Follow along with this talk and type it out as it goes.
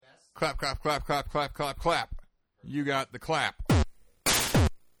Clap, clap, clap, clap, clap, clap, clap. You got the clap.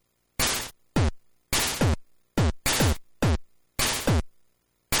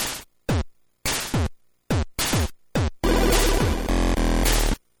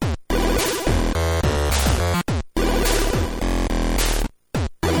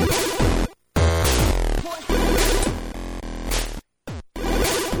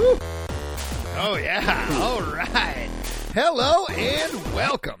 Oh, yeah. All right. Hello and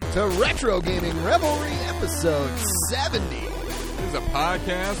welcome to Retro Gaming Revelry episode 70. This is a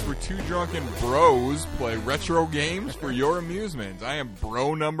podcast where two drunken bros play retro games for your amusement. I am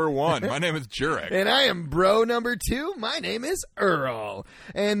bro number one. My name is Jurek. And I am bro number 2. My name is Earl.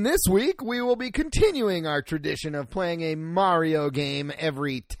 And this week we will be continuing our tradition of playing a Mario game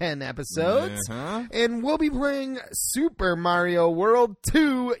every 10 episodes. And we'll be playing Super Mario World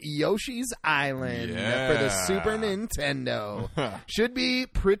 2 Yoshi's Island for the Super Nintendo. Should be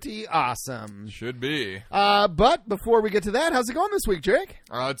pretty awesome. Should be. But before we get to that, how's it going this week, Jake?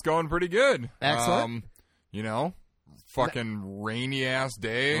 It's going pretty good. Excellent. Fucking rainy-ass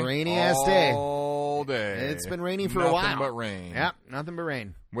day. Rainy-ass day. All day. It's been rainy for a while. Nothing but rain. Yep, nothing but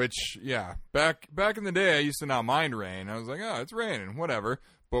rain. Which, yeah, back in the day, I used to not mind rain. I was like, oh, it's raining, whatever.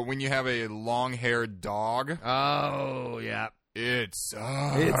 But when you have a long-haired dog... Oh, yeah. It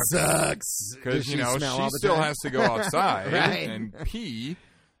sucks. It sucks. Because, she still has to go outside Right. and pee,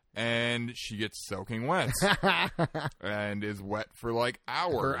 and she gets soaking wet. And is wet for, hours.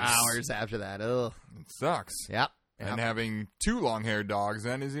 For hours after that. Ugh. It sucks. Yep. And having two long-haired dogs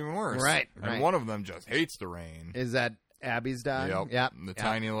then is even worse. Right. And one of them just hates the rain. Is that Abby's dog? Yep. The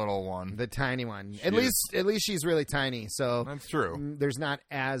tiny little one. The tiny one. At least she's really tiny, so that's true. There's not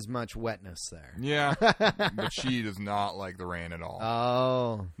as much wetness there. Yeah. But she does not like the rain at all.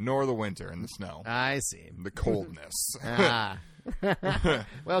 Oh. Nor the winter and the snow. I see. The coldness.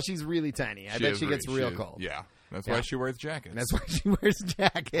 Well, she's really tiny. I bet she gets real cold. Yeah. That's why she wears jackets. That's why she wears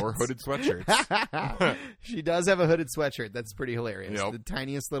jackets. Or hooded sweatshirts. She does have a hooded sweatshirt. That's pretty hilarious. Yep. The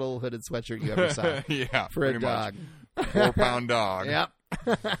tiniest little hooded sweatshirt you ever saw. Yeah. For a dog. 4-pound dog. Yep.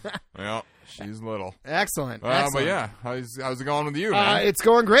 Yep. She's little. Excellent. But yeah, how's it going with you, man? It's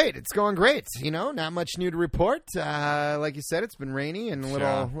going great. It's going great. Not much new to report. Like you said, it's been rainy and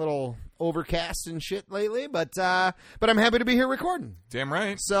a little overcast and shit lately, but I'm happy to be here recording. Damn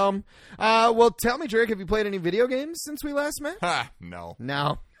right. So, well, tell me, Jerick, have you played any video games since we last met? No.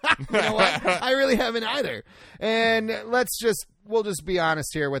 No. You know what? I really haven't either. And we'll just be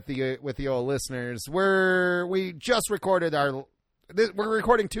honest here with the old listeners. We just recorded we're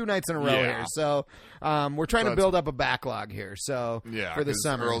recording 2 nights in a row here, so we're trying to build up a backlog here. So for the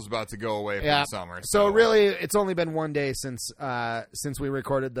summer, Earl's about to go away for the summer. So really, it's only been one day since we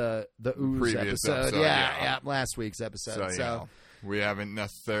recorded the Ooze episode. Yeah, last week's episode. So we haven't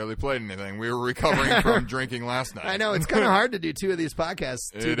necessarily played anything. We were recovering from drinking last night. I know it's kind of hard to do 2 of these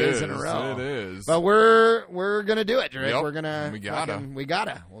podcasts 2 days in a row. It is, but we're gonna do it, Drake. Yep. We're gonna we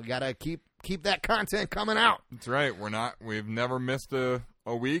gotta keep that content coming out. That's right. We've never missed a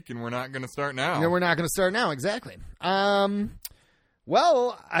week, and we're not going to start now. No, we're not going to start now. Exactly.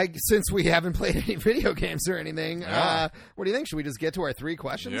 Well, since we haven't played any video games or anything, what do you think? Should we just get to our 3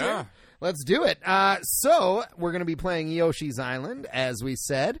 questions? Yeah. Here? Let's do it. So we're going to be playing Yoshi's Island, as we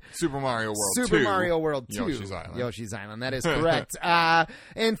said. Super Mario World 2. Super Mario World 2. Yoshi's Island. That is correct.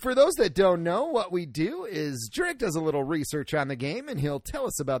 And for those that don't know, what we do is Jurek does a little research on the game, and he'll tell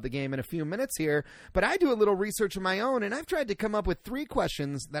us about the game in a few minutes here. But I do a little research of my own, and I've tried to come up with 3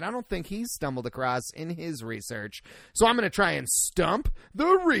 questions that I don't think he's stumbled across in his research. So I'm going to try and stump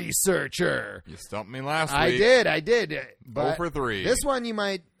the researcher. You stumped me last week. I did. 0 for 3. This one you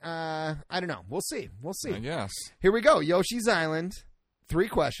might... I don't know. We'll see. I guess. Here we go. Yoshi's Island. 3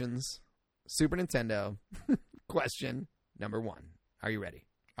 questions. Super Nintendo. Question number 1. Are you ready?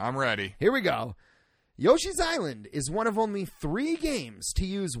 I'm ready. Here we go. Yoshi's Island is one of only 3 games to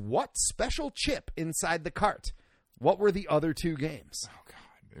use what special chip inside the cart? What were the other 2 games? Oh,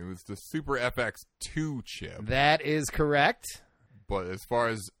 God. It was the Super FX2 chip. That is correct. But as far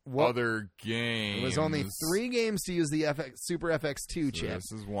as other games... It was only 3 games to use the Super FX2 chip.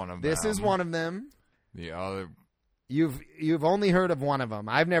 This is one of them. This is one of them. The other... You've only heard of one of them.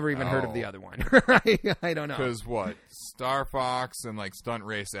 I've never even heard of the other one. I don't know. Because what? Star Fox and Stunt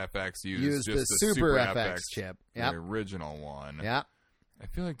Race FX used just the Super FX chip. Yep. The original one. Yeah. I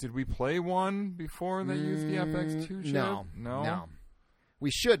feel like, did we play one before they used the FX2 chip? No.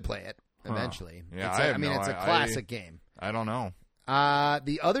 We should play it eventually. Yeah, it's a classic game. I don't know.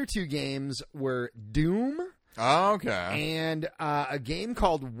 The other 2 games were Doom Oh, okay. And a game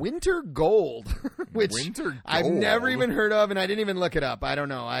called Winter Gold, which Winter Gold? I've never even heard of, and I didn't even look it up. I don't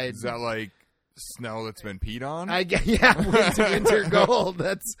know. Is that like snow that's been peed on? Winter Gold.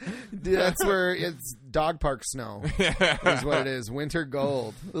 That's where it's dog park snow. Is what it is. Winter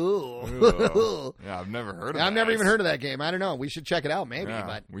Gold. Ooh. Yeah, I've never heard of. I've never even heard of that game. I don't know. We should check it out, maybe. Yeah,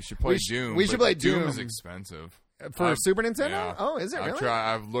 but we should play Doom. We should play Doom. Doom is expensive for Super Nintendo. Yeah. Oh, is it really?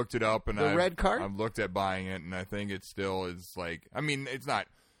 I've looked it up, and the red card. I've looked at buying it, and I think it still is like. I mean, it's not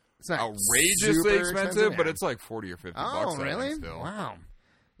expensive, outrageously expensive, but it's like $40 or $50. Oh, really? Still. Wow.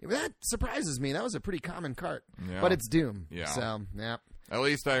 That surprises me. That was a pretty common cart. Yeah. But it's Doom. Yeah. So, yeah. At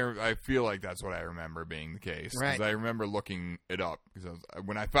least I feel like that's what I remember being the case. Right. Because I remember looking it up. Because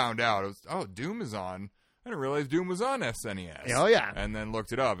when I found out, it was, Doom is on. I didn't realize Doom was on SNES. Oh, yeah. And then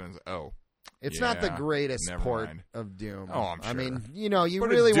looked it up, and was, it's not the greatest port of Doom. Oh, I'm sure. I mean, you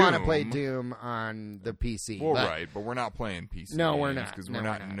really want to play Doom on the PC. Well, right, but we're not playing PC. No, we're not. Because we're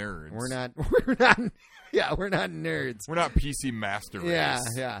not nerds. We're not. We're not. Yeah, we're not nerds. We're not PC master race.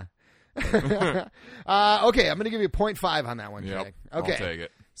 Yeah. Okay, I'm going to give you 0.5 on that one, Jake. Okay. I'll take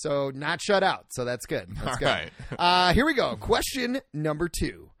it. So not shut out. So that's good. That's good. Right. Here we go. Question number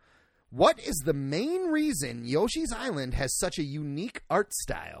 2. What is the main reason Yoshi's Island has such a unique art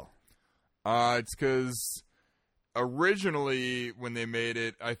style? It's because originally when they made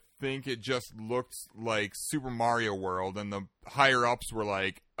it, I think it just looked like Super Mario World, and the higher-ups were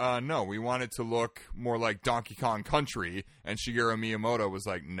like, no, we want it to look more like Donkey Kong Country, and Shigeru Miyamoto was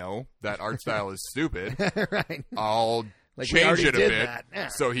like, no, that art style is stupid. Right. I'll change it a bit. Yeah.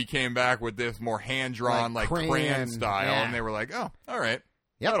 So he came back with this more hand-drawn, like crayon style, and they were like, oh, all right.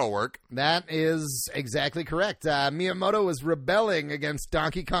 Yep. That'll work. That is exactly correct. Miyamoto was rebelling against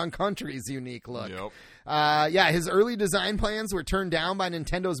Donkey Kong Country's unique look. Yep. His early design plans were turned down by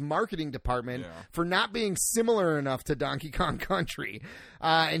Nintendo's marketing department for not being similar enough to Donkey Kong Country.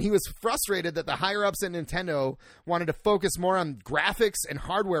 And he was frustrated that the higher-ups at Nintendo wanted to focus more on graphics and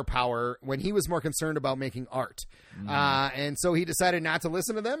hardware power when he was more concerned about making art. And so he decided not to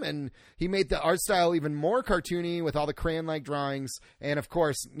listen to them, and he made the art style even more cartoony with all the crayon-like drawings. And, of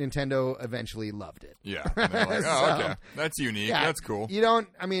course, Nintendo eventually loved it. Yeah. And they're like, okay. That's unique. Yeah, that's cool.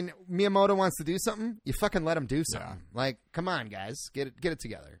 Miyamoto wants to do something, you fucking let him do something. Yeah. Like, come on, guys. Get it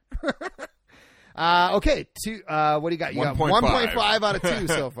together. Okay. What do you got? You got 1.5 out of 2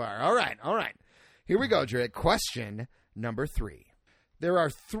 so far. All right. Here we go, Drake. Question number 3. There are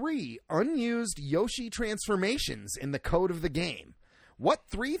 3 unused Yoshi transformations in the code of the game. What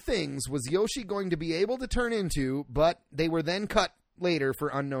 3 things was Yoshi going to be able to turn into, but they were then cut later for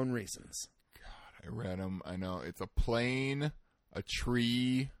unknown reasons? God, I read them. I know. It's a plane, a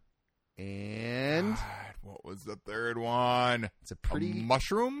tree, and... God, what was the third one? It's a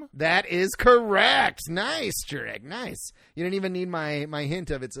mushroom? That is correct. Nice, Jurek. Nice. You didn't even need my hint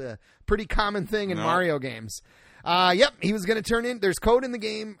of it's a pretty common thing in Mario games. Yep, he was going to turn in. There's code in the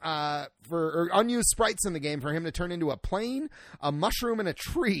game for unused sprites in the game for him to turn into a plane, a mushroom, and a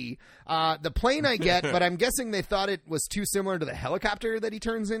tree. The plane I get, but I'm guessing they thought it was too similar to the helicopter that he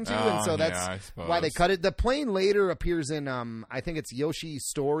turns into, and so that's why they cut it. The plane later appears in I think it's Yoshi's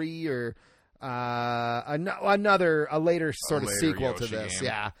Story or a later sort of sequel Yoshi to this. game.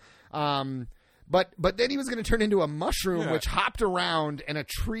 Yeah. But then he was going to turn into a mushroom which hopped around and a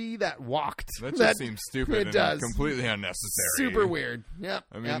tree that walked. That just seems stupid. It does. Completely unnecessary. Super weird. Yep.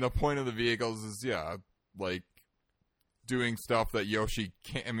 I mean, the point of the vehicles is, like doing stuff that Yoshi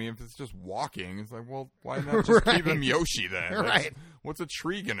can't. I mean, if it's just walking, it's like, well, why not just keep him Yoshi then? Right. What's a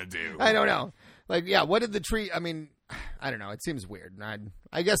tree going to do? I don't know. Like, what did the tree... I mean, I don't know. It seems weird.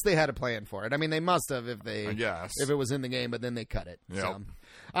 I guess they had a plan for it. I mean, they must have if it was in the game, but then they cut it. Yep. So.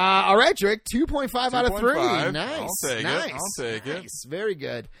 All right, Drake. 2.5 out of 3. Nice. I'll take it. Very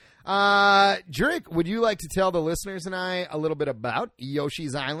good. Drake, would you like to tell the listeners and I a little bit about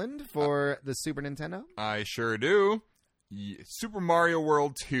Yoshi's Island for the Super Nintendo? I sure do. Super Mario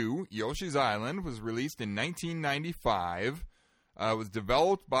World 2, Yoshi's Island, was released in 1995. It was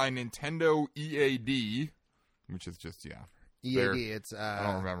developed by Nintendo EAD, which is just, EAD, it's... I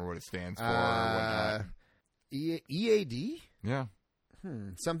don't remember what it stands for or whatnot. EAD? Yeah.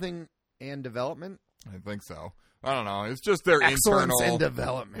 Something and development? I think so. I don't know. It's just their Excellence internal... in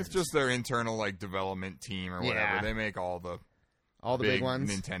development. It's just their internal, development team or whatever. Yeah. They make all the big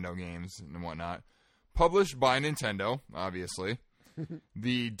ones. Nintendo games and whatnot. Published by Nintendo, obviously.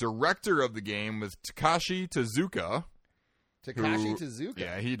 The director of the game was Takashi Tezuka. Tezuka?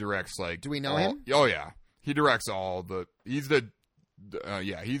 Yeah, he directs, Do we know him? Oh, yeah. He directs all the... He's the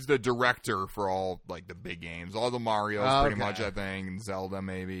director for all, the big games. All the Marios, pretty much, I think, and Zelda,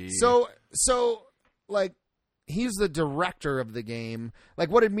 maybe. So, he's the director of the game. Like,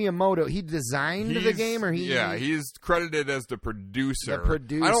 what did Miyamoto? He designed the game, or he's credited as the producer. The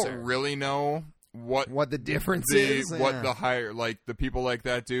producer. I don't really know what the difference is. What the higher, like the people like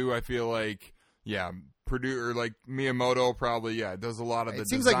that do. I feel like, producer like Miyamoto probably does a lot of the. It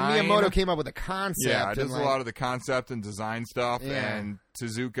seems design. like Miyamoto came up with a concept. Yeah, does a lot of the concept and design stuff, and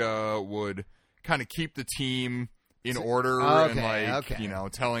Tezuka would kind of keep the team in order and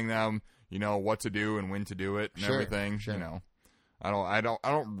telling them what to do and when to do it and everything. Sure. I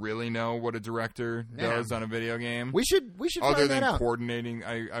don't really know what a director does on a video game. We should other find that out. Coordinating.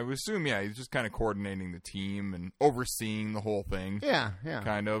 I would assume he's just kind of coordinating the team and overseeing the whole thing. Yeah.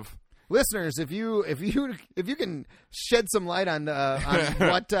 Kind of. Listeners, if you can shed some light on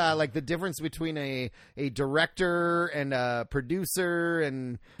what like the difference between a director and a producer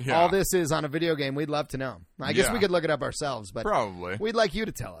and all this is on a video game, we'd love to know. I guess we could look it up ourselves, but probably we'd like you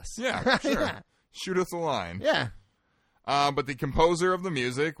to tell us. Yeah, sure. Shoot us a line. Yeah. But the composer of the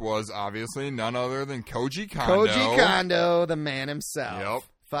music was obviously none other than Koji Kondo. Koji Kondo, the man himself. Yep.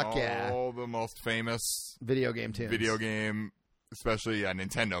 Fuck all the most famous video game tunes. Especially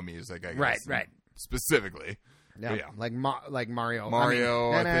Nintendo music, I guess. Right. Specifically. Yeah. Like Mario.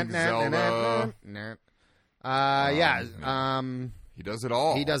 I think Zelda. He does it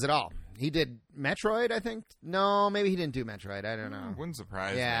all. He does it all. He did Metroid, I think. No, maybe he didn't do Metroid. I don't know. Wouldn't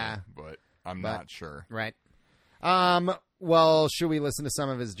surprise me, but I'm not sure. Right. Well, should we listen to some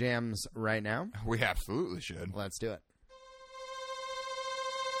of his jams right now? We absolutely should. Let's do it.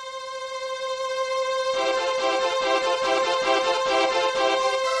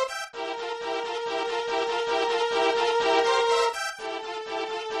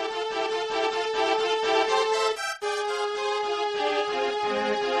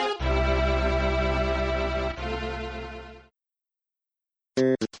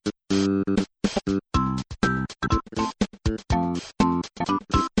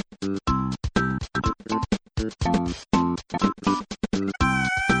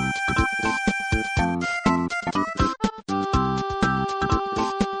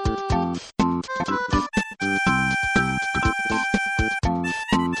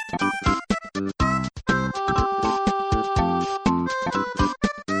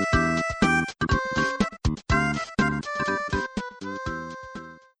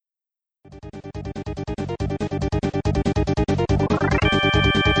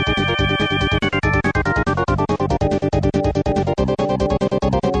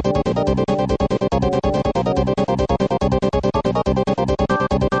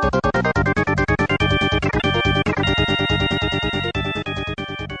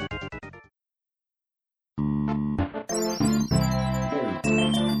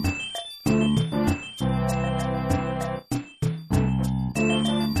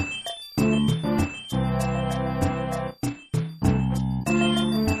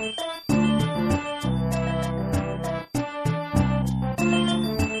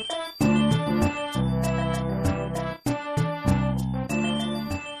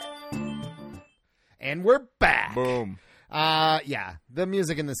 And we're back. Boom. Yeah, the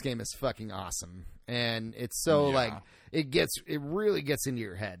music in this game is fucking awesome, and it's so like it really gets into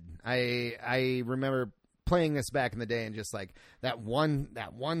your head. I remember playing this back in the day, and just like that one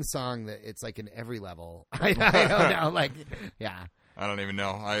song that it's like in every level. I don't know, like I don't even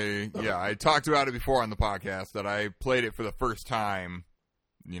know. I talked about it before on the podcast that I played it for the first time.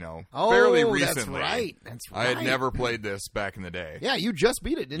 Fairly recently. That's right. I had never played this back in the day. Yeah, you just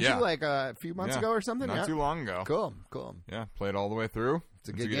beat it, didn't you? Like a few months ago or something? Not too long ago. Cool. Yeah, played all the way through. It's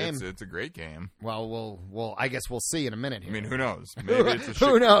a good game. It's a great game. Well, I guess we'll see in a minute here. I mean, who knows? Maybe it's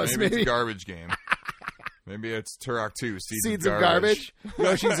who knows? Maybe it's a garbage game. Maybe it's Turok 2, Seeds of Garbage.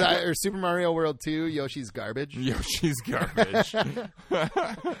 Yoshi's or Super Mario World 2, Yoshi's Garbage. Yoshi's Garbage.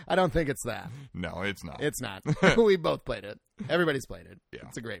 I don't think it's that. No, it's not. It's not. We both played it. Everybody's played it. Yeah.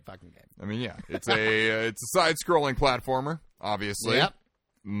 It's a great fucking game. I mean, it's a side-scrolling platformer, obviously. Yep.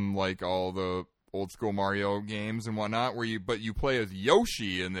 Like all the old school Mario games and whatnot, but you play as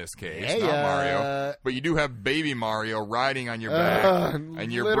Yoshi in this case, not Mario. But you do have Baby Mario riding on your back,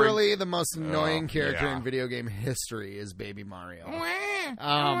 and you're literally the most annoying character in video game history is Baby Mario.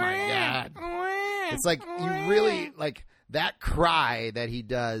 Oh my god! It's like you really like that cry that he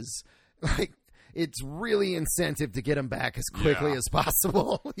does, like. It's really incentive to get him back as quickly as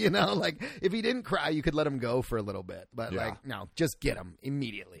possible. Like if he didn't cry, you could let him go for a little bit. But no, just get him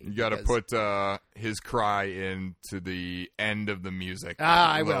immediately. You got to put his cry into the end of the music.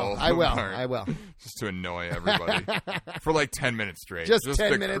 I will. Just to annoy everybody for like 10 minutes straight. Just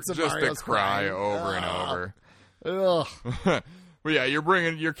 10 minutes of just Mario's to cry crying. over and over. Ugh. Well, yeah,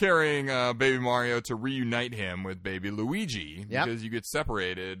 you're carrying Baby Mario to reunite him with Baby Luigi because you get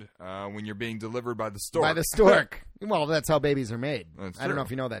separated when you're being delivered by the stork. By the stork. Well, that's how babies are made. That's I don't know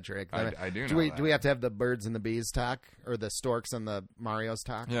if you know that, Trick. I do know that. Do we have to have the birds and the bees talk, or the storks and the Marios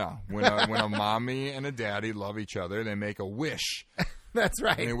talk? Yeah. When a mommy and a daddy love each other, they make a wish. That's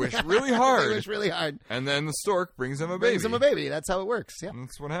right. And they wish really hard. They wish really hard. And then the stork brings them a baby. Brings them a baby. That's how it works. Yeah.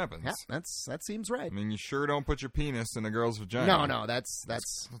 That's what happens. Yeah, that seems right. I mean, you sure don't put your penis in a girl's vagina. No, that's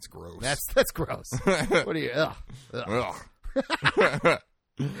gross. That's gross. What are you? Ugh.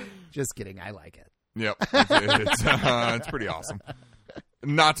 Just kidding. I like it. Yep. It's pretty awesome.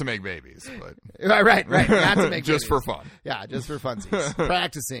 Not to make babies, but right. Not to make just babies. for fun. Yeah, just for funsies.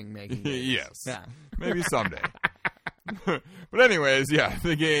 Practicing making babies. Yes. Yeah. Maybe someday. But anyways, yeah,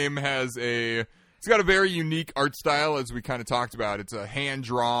 the game has it's got a very unique art style, as we kind of talked about. It's a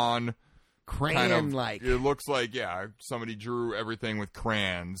hand-drawn crayon-like. It looks like, somebody drew everything with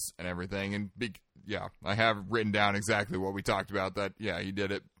crayons and everything. And I have written down exactly what we talked about. That he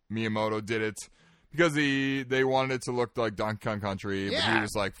did it. Miyamoto did it because they wanted it to look like Donkey Kong Country, but he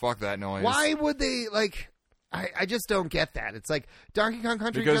was like, "Fuck that noise." Why would they like? I just don't get that. It's like Donkey Kong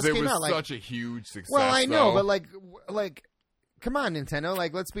Country because just came out. Because it was such a huge success. Well, I know, but like, come on, Nintendo.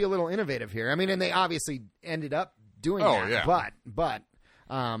 Like, let's be a little innovative here. I mean, and they obviously ended up doing that. Yeah. But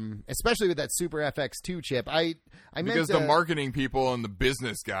especially with that Super FX2 chip, because the marketing people and the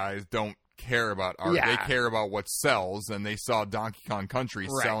business guys don't care about art. Yeah. They care about what sells, and they saw Donkey Kong Country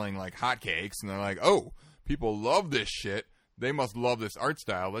selling like hotcakes, and they're like, "Oh, people love this shit. They must love this art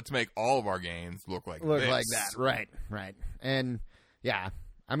style. Let's make all of our games look like that." Right. And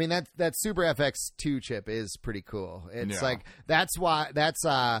I mean that Super FX2 chip is pretty cool. It's like that's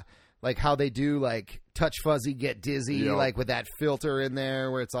like how they do like Touch Fuzzy Get Dizzy, like with that filter in there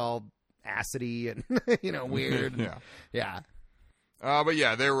where it's all acidy and weird. Yeah.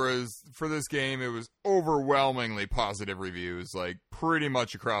 But there was, for this game, it was overwhelmingly positive reviews, like pretty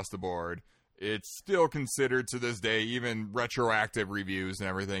much across the board. It's still considered to this day, even retroactive reviews and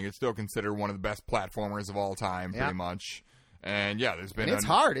everything, it's still considered one of the best platformers of all time, pretty much. And there's been. And it's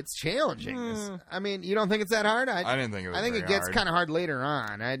hard. It's challenging. I mean, you don't think it's that hard? I didn't think it was. I think it gets kind of hard later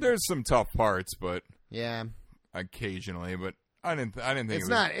on. There's some tough parts, but yeah, occasionally. But I didn't think it's was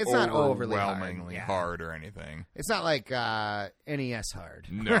not overly overwhelmingly hard or anything. It's not like NES hard.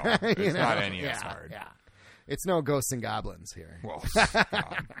 No, it's not NES hard. Yeah, it's no Ghosts and Goblins here. Well,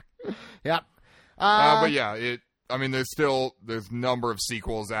 yep. But there's a number of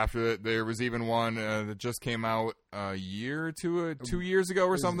sequels after it. There was even one that just came out a year or 2 years ago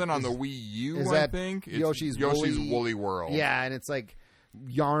or something on the Wii U, I think. It's Yoshi's Woolly World. Yeah, and it's like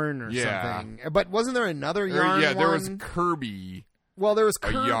Yarn or something. But wasn't there another Yarn one? There was Kirby. Well, there was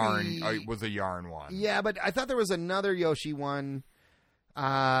Kirby. A Yarn was a Yarn one. Yeah, but I thought there was another Yoshi one.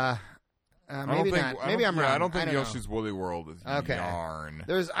 Maybe not. Maybe I'm wrong. I don't think Yoshi's Woolly World is Yarn.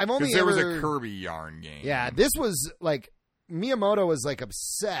 There was a Kirby Yarn game. Yeah, this was like Miyamoto was like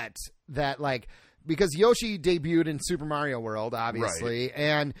upset that like because Yoshi debuted in Super Mario World, obviously,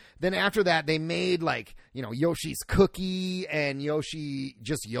 and then after that they made like Yoshi's Cookie and Yoshi.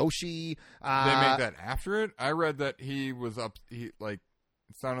 They made that after it. I read that he was up. It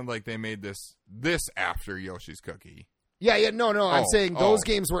sounded like they made this after Yoshi's Cookie. Yeah, no. I'm saying those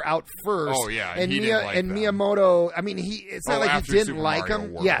games were out first. Oh, yeah, and he didn't like them. Miyamoto. I mean, it's not like he didn't Super like Mario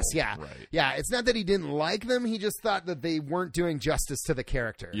them. World. Yes, yeah, right. Yeah. It's not that he didn't like them. He just thought that they weren't doing justice to the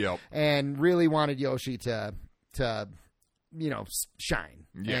character. Yep. And really wanted Yoshi to shine.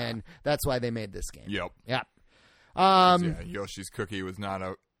 Yeah. And that's why they made this game. Yep. Yoshi's Cookie was not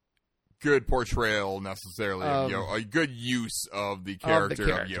a good portrayal necessarily of a good use of the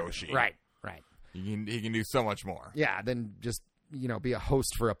character of Yoshi. Right. He can do so much more. Yeah, than just be a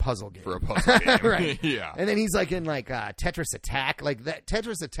host for a puzzle game. Right. Yeah. And then he's like in Tetris Attack. Like that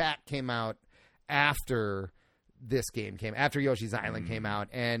Tetris Attack came out after this game after Yoshi's Island came out,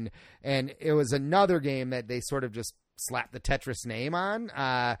 and it was another game that they sort of just slapped the Tetris name on.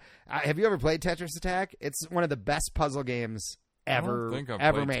 Have you ever played Tetris Attack? It's one of the best puzzle games ever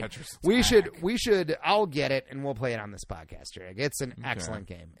made. We should I'll get it and we'll play it on this podcast, Jake. It's an excellent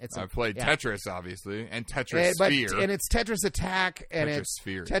game. I've played Tetris obviously and Tetris Sphere. And it's Tetris Attack and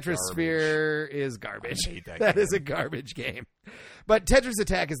Tetris Sphere is garbage. I hate that That game. is a garbage game. But Tetris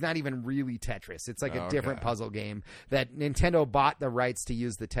Attack is not even really Tetris. It's like a different puzzle game that Nintendo bought the rights to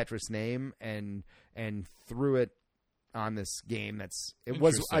use the Tetris name and threw it on this game it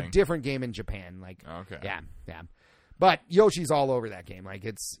was a different game in Japan. Yeah. But Yoshi's all over that game. Like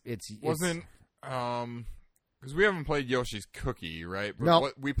it's wasn't because we haven't played Yoshi's Cookie, right? But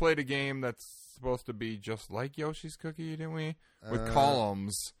no, we played a game that's supposed to be just like Yoshi's Cookie, didn't we? With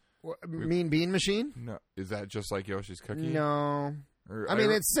columns. Mean Bean Machine? No, is that just like Yoshi's Cookie? No. I mean,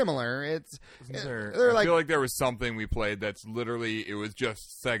 it's similar. I feel like there was something we played that's literally, it was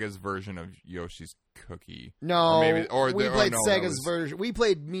just Sega's version of Yoshi's Cookie. No, we played Sega's version. We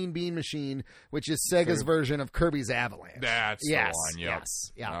played Mean Bean Machine, which is Sega's version of Kirby's Avalanche. That's the one, yep.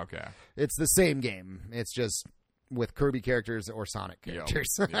 Yes, yeah. Okay. It's the same game. It's just with Kirby characters or Sonic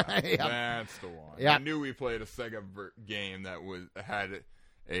characters. Yep. That's the one. Yep. I knew we played a Sega game that had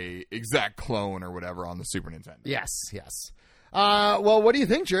a exact clone or whatever on the Super Nintendo. Yes. Well, what do you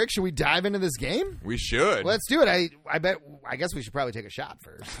think, Jerick? Should we dive into this game? We should. Let's do it. I guess we should probably take a shot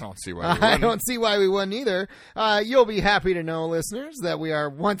first. I don't see why we wouldn't. I don't see why we wouldn't either. You'll be happy to know, listeners, that we are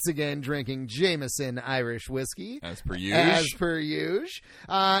once again drinking Jameson Irish whiskey. As per usual.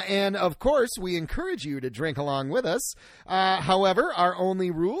 And, of course, we encourage you to drink along with us. However, our only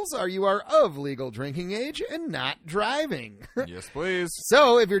rules are you are of legal drinking age and not driving. Yes, please.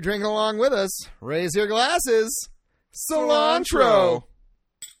 So, if you're drinking along with us, raise your glasses. Cilantro.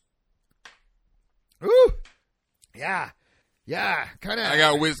 Ooh. Yeah. Kind of. I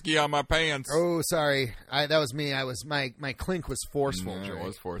got whiskey on my pants. Oh, sorry. That was me. My clink was forceful. It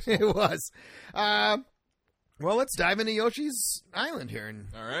was forceful. It was. Well, let's dive into Yoshi's Island here and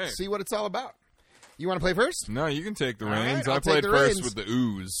see what it's all about. You want to play first? No, you can take the reins. Right, I played first with the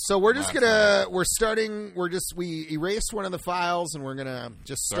ooze. So we erased one of the files and we're gonna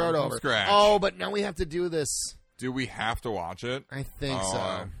just start over. Scratch. Oh, but now we have to do this. Do we have to watch it? I think so.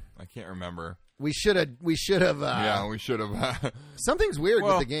 I can't remember. We should have. Yeah, we should have. Something's weird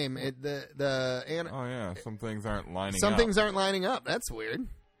with the game. Some things aren't lining up. Some things aren't lining up. That's weird.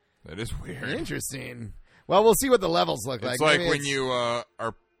 That is weird. Interesting. Well, we'll see what the levels look like. It's like when you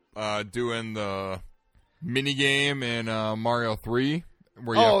are doing the mini game in Mario 3.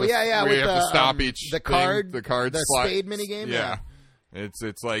 Where you have to stop each the spade mini game. Yeah.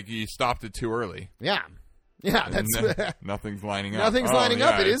 It's like you stopped it too early. Yeah, that's nothing's lining up. Nothing's lining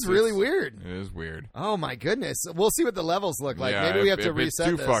up. It is really weird. It is weird. Oh my goodness! We'll see what the levels look like. Maybe we have to reset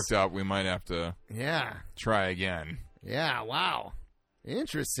this. If it's too fucked up, we might have to. Try again. Yeah. Wow.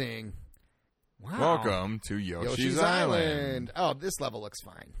 Interesting. Wow. Welcome to Yoshi's Island. Oh, this level looks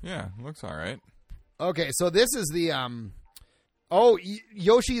fine. Yeah, looks all right. Okay, so this is the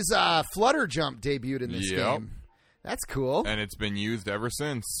Yoshi's Flutter Jump debuted in this game. That's cool. And it's been used ever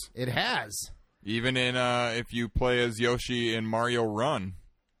since. It has. Even in if you play as Yoshi in Mario Run.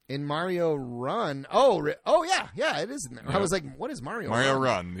 In Mario Run. Oh yeah, it is in there. Yep. I was like, what is Mario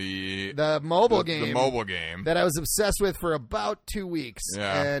Run? The mobile game. The mobile game. That I was obsessed with for about 2 weeks.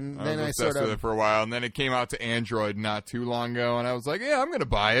 Yeah. And then I obsessed with it for a while. And then it came out to Android not too long ago. And I was like, yeah, I'm going to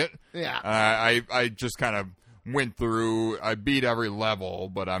buy it. Yeah. I just kind of went through. I beat every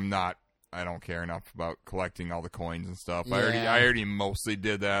level, but I don't care enough about collecting all the coins and stuff. Yeah. I already mostly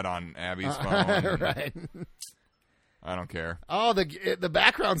did that on Abby's phone. Right. I don't care. Oh, the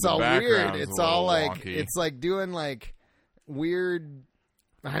background's all weird. It's all like wonky. It's like doing like weird.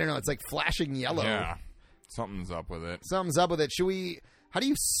 I don't know. It's like flashing yellow. Yeah, something's up with it. Something's up with it. Should we? How do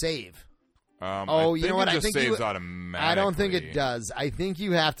you save? You know what? I think it saves automatically. I don't think it does. I think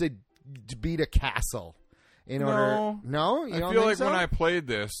you have to beat a castle in order. No, you don't I feel like so? when I played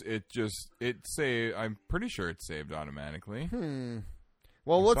this, it saved. I'm pretty sure it saved automatically.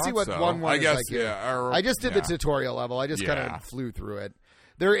 Well, let's see what one I guess, is like here. I just did the tutorial level. I just kind of flew through it.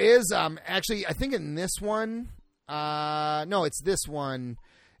 There is, actually, I think in this one, no, it's this one.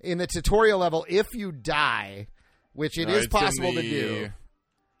 In the tutorial level, if you die, which it is possible to do.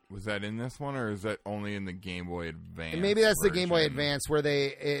 Was that in this one, or is that only in the Game Boy Advance? Maybe that's the Game Boy Advance, where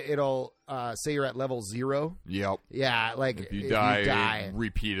it'll say you're at level 0. Yep. Yeah, like if you die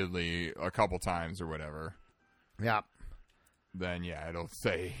repeatedly a couple times or whatever. Yep. Then, it'll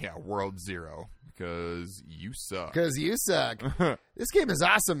say, World 0, because you suck. Because you suck. This game is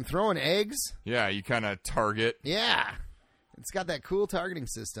awesome. Throwing eggs. Yeah, you kind of target. Yeah. It's got that cool targeting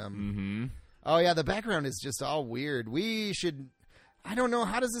system. Mm-hmm. Oh, yeah, the background is just all weird. We should... I don't know.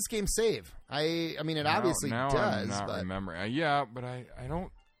 How does this game save? I mean, it obviously does. I'm not remembering. But I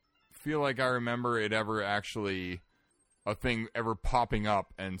don't feel like I remember it ever actually... a thing ever popping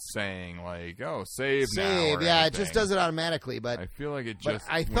up and saying like, "Oh, save now." Save, yeah, it just does it automatically. But I feel like it just.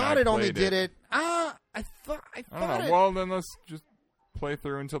 I thought it only did it. I thought. I don't know. Well, then let's just play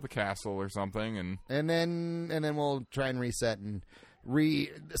through until the castle or something, and then we'll try and reset and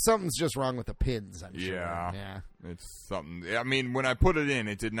something's just wrong with the pins. I'm sure. Yeah, it's something. I mean, when I put it in,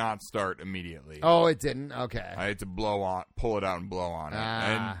 it did not start immediately. Oh, it didn't. Okay, I had to pull it out and blow on it,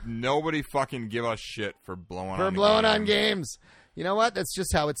 and nobody fucking give us shit for blowing on games. You know what? That's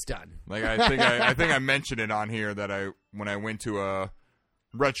just how it's done. Like I think I mentioned it on here that when I went to a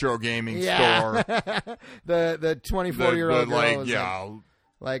retro gaming store, the 24-year-old girl was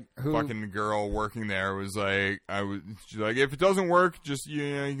like who fucking girl working there was like, she's like, if it doesn't work, just you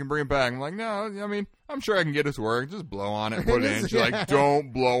can bring it back. I'm like, no, I mean, I'm sure I can get it to work. Just blow on it, and put it in. She's like,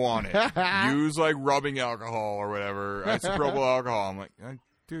 don't blow on it. Use like rubbing alcohol or whatever, isopropyl alcohol. I'm like,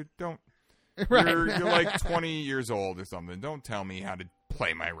 dude, don't. Right. You're like 20 years old or something. Don't tell me how to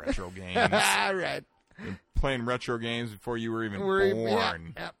play my retro games. Right. You're playing retro games before you were even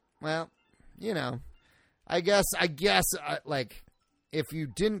born. Yeah. Well, I guess like. If you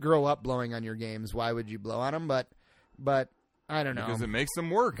didn't grow up blowing on your games, why would you blow on them? But I don't know. Because it makes them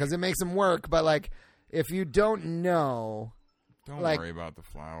work. But like, if you don't know, don't worry about the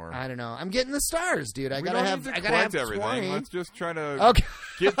flower. I don't know. I'm getting the stars, dude. I gotta have everything. 20. Let's just try to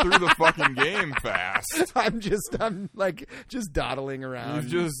get through the fucking game fast. I'm like just dawdling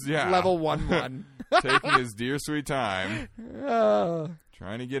around. Level 1-1. Taking his dear sweet time.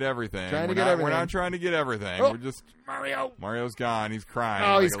 Trying to get everything. We're not trying to get everything. Oh, we're just Mario. Mario's gone. He's crying.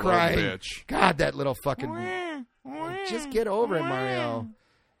 Oh, like he's crying. Little bitch. God, that little fucking. Just get over it, Mario.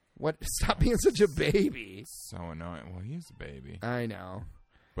 What? Stop being such a baby. So annoying. Well, he's a baby. I know.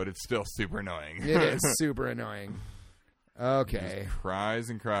 But it's still super annoying. It is super annoying. Okay. He just cries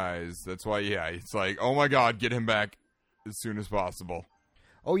and cries. That's why, it's like, oh my God, get him back as soon as possible.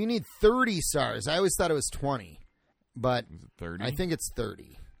 Oh, you need 30 stars. I always thought it was 20. But is it 30? I think it's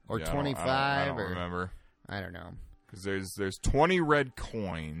 30 or 25. I don't remember. I don't know. Because there's 20 red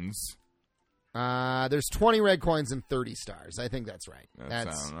coins. There's 20 red coins and 30 stars. I think that's right.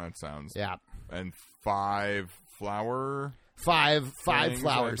 That sounds. Yeah. And 5 flower. Five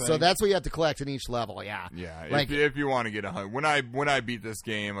flowers. So that's what you have to collect in each level. Yeah. Yeah. Like if you want to get 100. When I beat this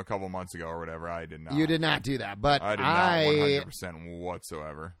game a couple months ago or whatever, I did not. You did not do that, but I did not 100%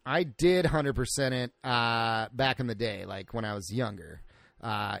 whatsoever. I did 100% it back in the day, like when I was younger.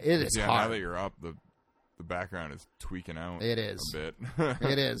 It is hard. Now that you're up, the background is tweaking out. It is a bit.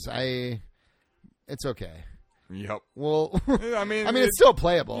 It is. It's okay. Yep. Well, I mean, it's still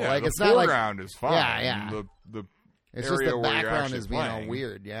playable. Yeah, like the it's not like foreground is fine. Yeah. It's just the background is being all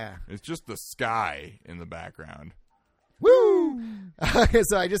weird, yeah. It's just the sky in the background. Woo! Okay,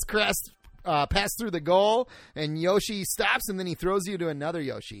 so I just passed through the goal, and Yoshi stops, and then he throws you to another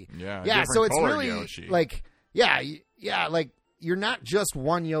Yoshi. Yeah. So it's really Yoshi. like, like you're not just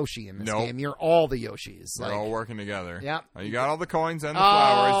one Yoshi in this game. You're all the Yoshis. They're all working together. Yep. You got all the coins and the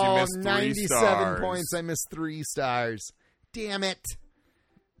flowers. You missed 3 97 stars. points. I missed 3 stars. Damn it.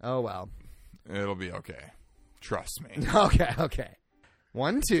 Oh, well. It'll be okay. Trust me. Okay.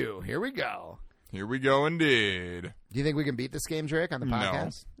 1, 2. Here we go. Here we go indeed. Do you think we can beat this game, Drake, on the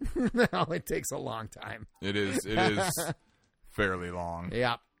podcast? No, it takes a long time. It is fairly long.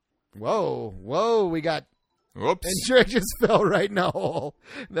 Yeah. Whoa. We got... Whoops. And Drake just fell right in a hole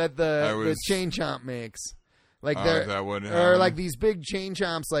that the chain chomp makes. Like that would happen. Or like these big chain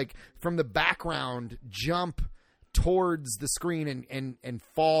chomps, like from the background, jump towards the screen and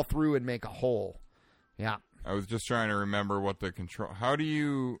fall through and make a hole. Yeah. I was just trying to remember what the control... How do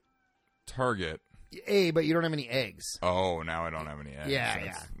you target? A, but you don't have any eggs. Oh, now I don't have any eggs.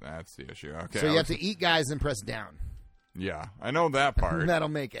 Yeah. That's the issue. Okay. So you have to eat guys and press down. Yeah, I know that part. That'll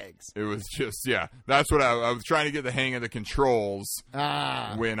make eggs. It was just, that's what I was trying to get the hang of the controls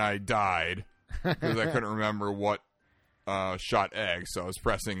when I died. Because I couldn't remember what shot eggs, so I was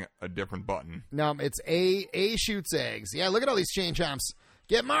pressing a different button. No, it's A shoots eggs. Yeah, look at all these chain chomps.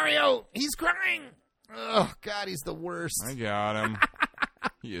 Get Mario! He's crying! Oh, God, he's the worst. I got him.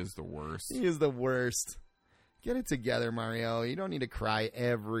 He is the worst. He is the worst. Get it together, Mario. You don't need to cry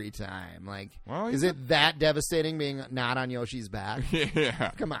every time. Like, is it that devastating being not on Yoshi's back? Yeah.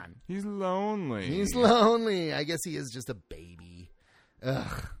 Come on. He's lonely. I guess he is just a baby.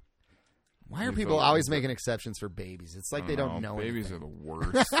 Ugh. Why are people always making exceptions for babies? It's like they don't know babies anything. Are the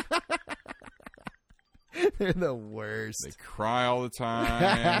worst. They're the worst. They cry all the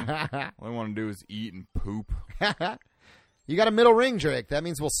time. All they want to do is eat and poop. You got a middle ring, Drake. That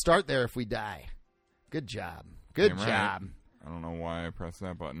means we'll start there if we die. Good job. Good job. Right. I don't know why I pressed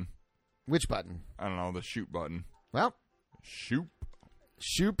that button. Which button? I don't know. The shoot button. Well. Shoop.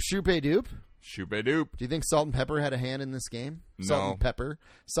 Shoop-a-doop? Shoop-a-doop. Do you think Salt and Pepper had a hand in this game? No. Salt and Pepper?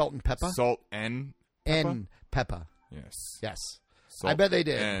 Salt and Peppa? Salt and Peppa? And Peppa. Yes. I bet they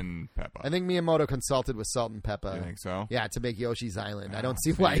did. And Peppa. I think Miyamoto consulted with Salt and Peppa. You think so? Yeah, to make Yoshi's Island. I don't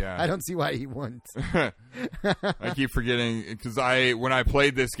see why. I don't see why he wouldn't. I keep forgetting because when I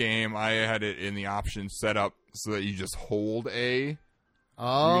played this game, I had it in the options set up so that you just hold A.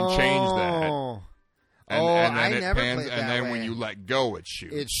 Oh, you can change that. And, and then I never pans, played and that then way. when you let go, it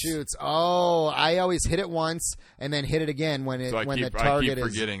shoots. It shoots. Oh, I always hit it once and then hit it again when So the target is. I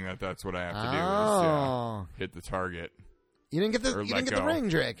keep forgetting that's what I have to do. Is, hit the target. You didn't get the ring,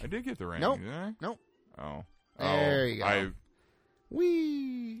 Drake. I did get the ring. Nope. Did I? Nope. Oh. There you go.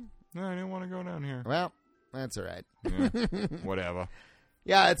 Wee. No, I didn't want to go down here. Well, that's all right. Yeah, whatever.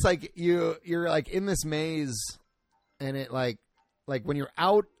 Yeah, it's like you're like in this maze, and it like when you're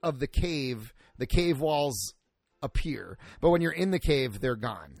out of the cave walls appear, but when you're in the cave, they're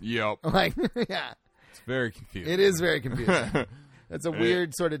gone. Yep. Like, yeah, it's very confusing. It is very confusing. It's a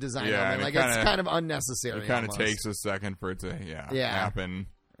weird sort of design. Yeah, element. Like it's kind of unnecessary. It kind of takes a second for it to happen.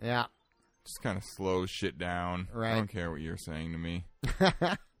 Yeah. Just kind of slows shit down. Right. I don't care what you're saying to me.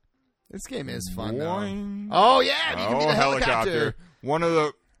 This game is fun, Boing. though. Oh, yeah. You can be the helicopter. One of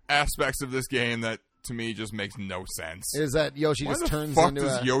the aspects of this game that, to me, just makes no sense. Is that Yoshi just turns into Why the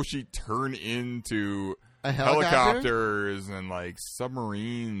fuck does Yoshi turn into a helicopters and, like,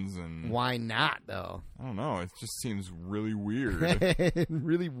 submarines? And why not, though? I don't know. It just seems really weird.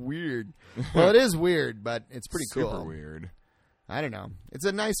 Really weird. Well, it is weird, but it's pretty cool. Super weird. I don't know. It's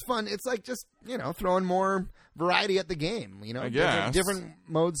a nice fun. It's like just, throwing more variety at the game, I guess. Different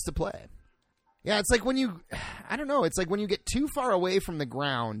modes to play. Yeah, it's like when I don't know, it's like when you get too far away from the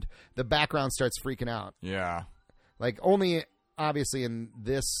ground, the background starts freaking out. Yeah. Like only, obviously, in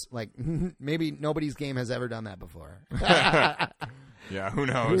this, like, maybe nobody's game has ever done that before. Yeah, who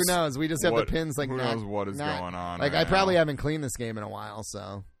knows? Who knows? We just have the pins, like, who knows what is going on. Like, right I probably now. haven't cleaned this game in a while,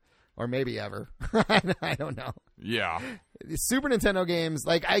 so. Or maybe ever. I don't know. Yeah. The Super Nintendo games,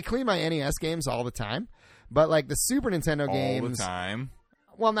 like, I clean my NES games all the time, but, like, the Super Nintendo games. All the time?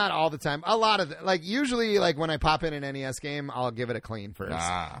 Well, not all the time. A lot of, usually, like, when I pop in an NES game, I'll give it a clean first.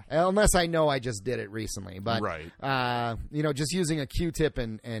 Unless I know I just did it recently. But, right. Just using a Q-tip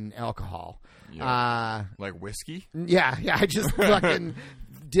and alcohol. Yeah. Like whiskey? Yeah, I just fucking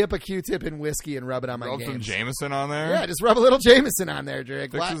dip a Q-tip in whiskey and rub it on my games. Rub some Jameson on there? Yeah, just rub a little Jameson on there,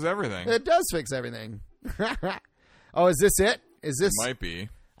 Drake. Fixes everything. It does fix everything. Oh, is this it? Is this? Might be.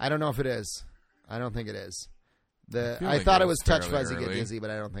 I don't know if it is. I don't think it is. I like thought it was Touch fairly Fuzzy Get early. Dizzy, but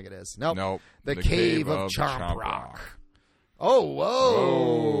I don't think it is. Nope. The Cave of Chomp Chomp Rock. Rock. Oh,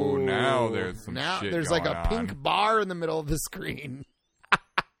 whoa. Oh, now there's some shit there's going like a on. pink bar in the middle of the screen.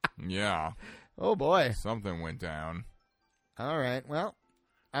 Yeah. Oh, boy. Something went down. All right. Well,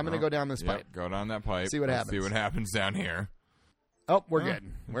 I'm going to go down this pipe. Go down that pipe. See what happens. See what happens down here. Oh, we're good.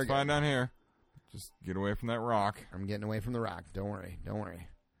 We're It's good. fine down here. Just get away from that rock. I'm getting away from the rock. Don't worry.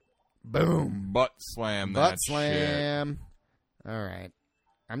 Boom. Butt slam Butt that slam. All right.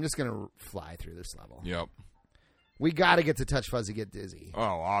 I'm just going to fly through this level. Yep. We got to get to Touch Fuzzy Get Dizzy. Oh,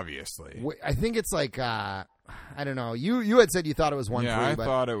 obviously. I think it's like, I don't know. You had said you thought it was 1-3. Yeah, I but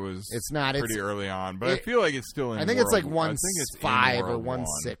thought it was it's not. pretty early on, but I feel like it's still in I think World, it's like I think it's 1-5 in or World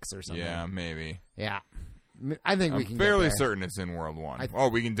 1-6 or something. Yeah, maybe. Yeah. I think we can I'm fairly get there. certain it's in World 1.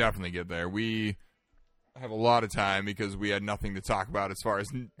 We can definitely get there. We have a lot of time because we had nothing to talk about as far as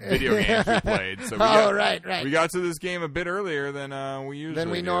video games we played. So right. We got to this game a bit earlier than we usually Than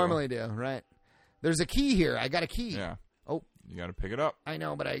we normally do, right. There's a key here. I got a key. Yeah. Oh. You got to pick it up. I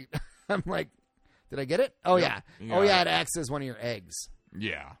know, but I'm like, did I get it? Oh, Yep. yeah. Oh, yeah, it acts as one of your eggs.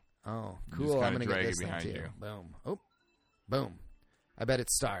 Yeah. Oh, You cool. just I'm kinda going to drag get it this thing, behind too. you. Boom. Oh. Boom. I bet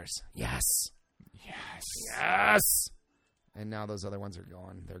it's stars. Yes. And now those other ones are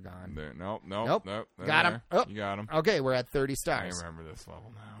going. They're gone. Nope. Got him. Oh. You got him. Okay, we're at 30 I stars. remember this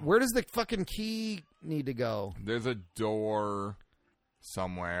level now. Where does the fucking key need to go? There's a door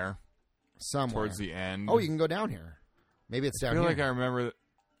somewhere towards the end. Oh, you can go down here. Maybe it's down I feel here. like I remember.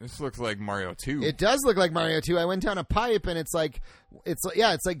 This looks like Mario 2. It does look like Mario 2. I went down a pipe, and it's like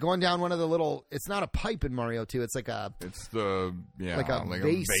going down one of the little. It's not a pipe in Mario 2. It's like a. It's the like a a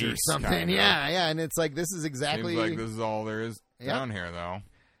vase or something. kinda. Yeah, and it's like this is exactly. Seems like this is all there is down here, though.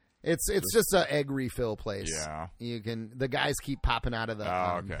 It's just an egg refill place. Yeah, the guys keep popping out of the.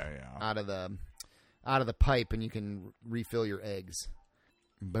 Out of the pipe, and you can refill your eggs.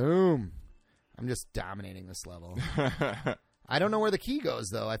 Boom! I'm just dominating this level. I don't know where the key goes,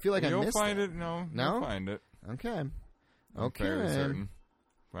 though. I feel like I missed it. You'll find it. No? You'll find it. Okay. I'm fairly certain,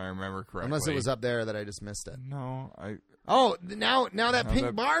 if I remember correctly. Unless it was up there that I just missed it. No, Oh, now that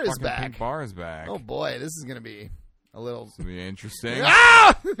pink bar is back. Pink bar is back. Oh boy, this is going to be a little. This will be interesting.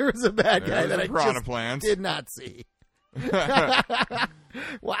 Ah! There was a bad guy There's that I piranha just plants. did not see.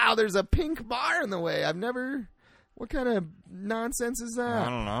 Wow, there's a pink bar in the way. I've never. What kind of nonsense is that? I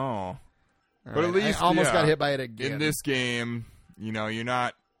don't know. All But right, at least I almost got hit by it again. In this game, you're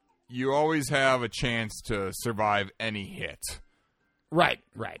not. You always have a chance to survive any hit. Right.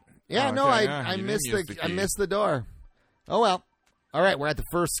 Yeah, Oh, no, okay, I you missed didn't use the I key. missed the door. Oh well. All right, we're at the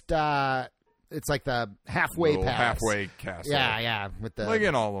first. It's like the halfway Little pass. halfway castle. Yeah, with the. Like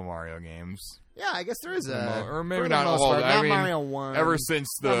in all the Mario games. Yeah, I guess there is a. Or for maybe the not most all. part, I not mean, Mario 1. ever since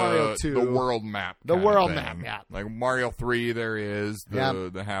not Mario 2. the world map. The kind world of map, thing. yeah. Like Mario 3, there is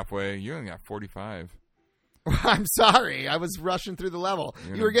Yep. the halfway. You only got 45. I'm sorry, I was rushing through the level.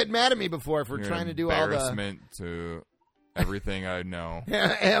 You were getting mad at me before for You're trying an to do all the. embarrassment to everything I know.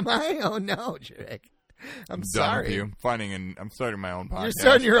 Am I? Oh no, Drake. I'm done sorry. with you. I'm starting my own podcast. You're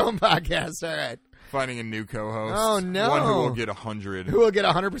starting your own podcast. All right. Finding a new co-host. Oh, no. One who will get 100. Who will get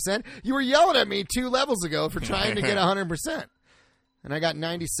 100%? You were yelling at me 2 levels ago for trying to get 100%. And I got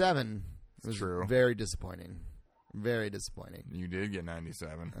 97. It was true. Very disappointing. Very disappointing. You did get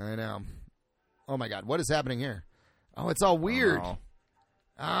 97. I know. Oh, my God. What is happening here? Oh, it's all weird.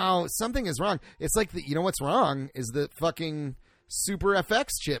 Oh, something is wrong. It's like, you know what's wrong is the fucking Super FX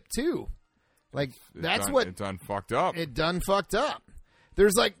chip, too. Like, It's done fucked up. It done fucked up.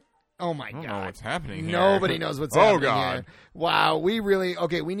 There's like, oh my I don't God. know what's happening here. Nobody knows what's happening God. here. Wow, we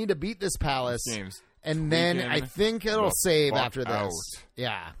need to beat this palace. Game's And then I think it'll save fuck after this. out.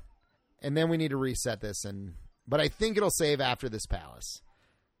 Yeah. And then we need to reset this but I think it'll save after this palace.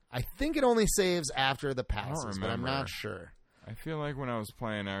 I think it only saves after the palaces, but I'm not sure. I feel like when I was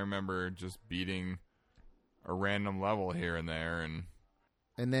playing, I remember just beating a random level here and there, and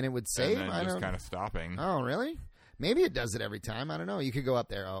then it would save? and then just kind of stopping. Oh, really? Maybe it does it every time. I don't know. You could go up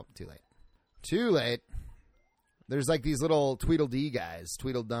there. Oh, too late. Too late. There's like these little Tweedledee guys,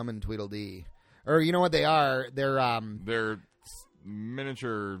 Tweedledum and Tweedledee. Or you know what they are? They're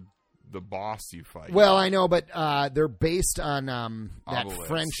miniature, the boss you fight. Well, I know, but they're based on that Obelisk.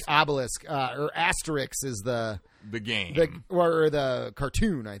 French obelisk, or Asterix is the game. or the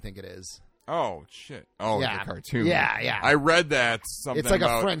cartoon, I think it is. Oh, shit. Oh, Yeah. the cartoon. Yeah. I read that something It's like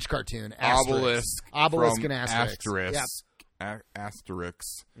about a French cartoon. Asterix. Obelisk and Asterix. Yep. Asterix,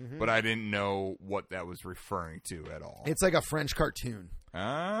 Mm-hmm. but I didn't know what that was referring to at all. It's like a French cartoon.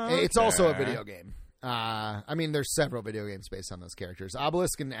 Okay. It's also a video game. I mean, there's several video games based on those characters.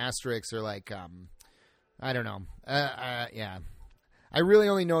 Obelisk and Asterix are like, I don't know. Yeah. I really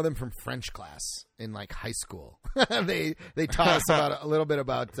only know them from French class in like high school. They taught us a little bit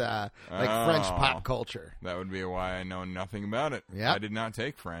about French pop culture. That would be why I know nothing about it. Yep. I did not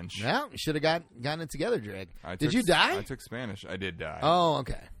take French. Yeah, you should have gotten it together, Drake. Did you I die? took Spanish. I did die. Oh,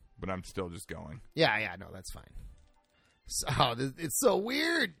 okay. But I'm still just going. Yeah, no, that's fine. It's so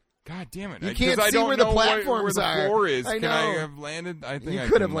weird. God damn it! You can't see I don't where the know platforms where the floor is. I Can I know. have landed? I think You I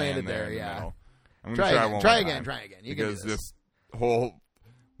could can have landed land there, in the yeah. middle. I'm gonna try one more Try time. again. You because can do this whole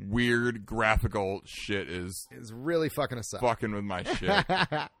weird graphical shit is It's really fucking us up. fucking with my shit,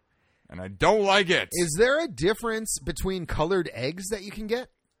 and I don't like it. Is there a difference between colored eggs that you can get?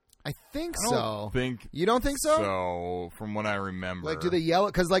 I think I so. don't think You don't think so? So, from what I remember, Like, do the yellow?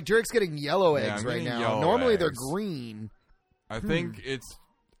 Because like Drake's getting yellow Yeah, eggs I'm right getting now. yellow Normally they're eggs. green. I think it's.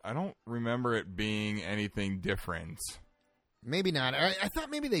 I don't remember it being anything different. Maybe not. I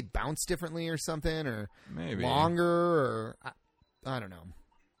thought maybe they bounce differently or something, or Maybe longer, or I don't know.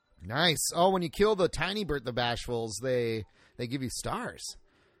 Nice. Oh, when you kill the tiny Bert the Bashfuls, they give you stars.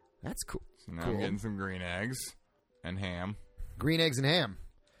 That's cool. So now Cool. I'm getting some green eggs and ham. Green eggs and ham.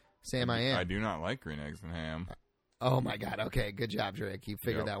 Sam, I am. I do not like green eggs and ham. Oh my God. Okay, good job, Drake. You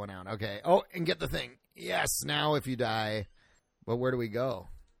figured Yep. that one out. Okay. Oh, and get the thing. Yes. Now, if you die, but where do we go?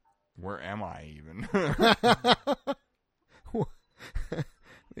 Where am I even?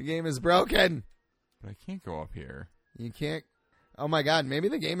 The game is broken. But I can't go up here. You can't. Oh my God. Maybe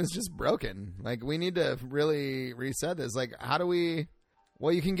the game is just broken. Like, we need to really reset this. Like, how do we?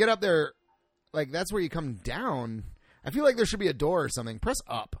 Well, you can get up there. Like, that's where you come down. I feel like there should be a door or something. Press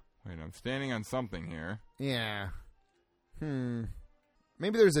up. Wait, I'm standing on something here. Yeah.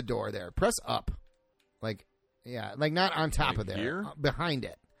 Maybe there's a door there. Press up. Like, yeah. Like, not on top Like of there. here? Behind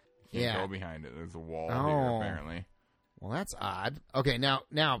it. Can't Yeah. go behind it. There's a wall Oh. here, apparently. Well, that's odd. Okay, now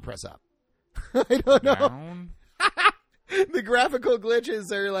press up. I don't know. Down? The graphical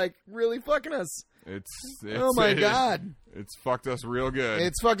glitches are, like, really fucking us. It's Oh, my God. It's fucked us real good.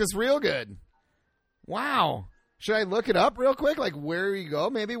 It's fucked us real good. Wow. Should I look it up real quick? Like, where you go?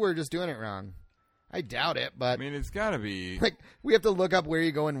 Maybe we're just doing it wrong. I doubt it, but, I mean, it's got to be like, we have to look up where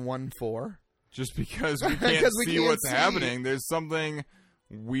you go in 1-4. just because we 'Cause can't we see can't what's see. happening. There's something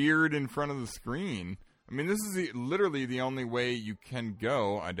weird in front of the screen. I mean, this is literally the only way you can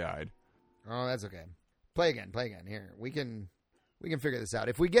go. I died. Oh, that's okay. Play again. Here, we can figure this out.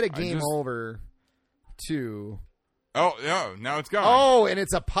 If we get a game over 2. Oh, no, now it's gone. Oh, and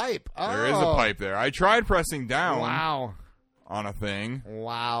it's a pipe. Oh. There is a pipe there. I tried pressing down Wow. on a thing.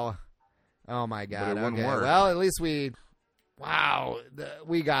 Wow. Oh, my God. But it wouldn't work. Well, at least we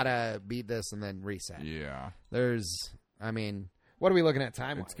got to beat this and then reset. Yeah. What are we looking at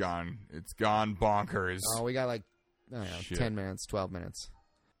time-wise? It's gone bonkers. Oh, we got like 10 minutes, 12 minutes.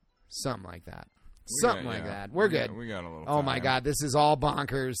 Something like that. We're good. We got a little Oh, time. my God. This is all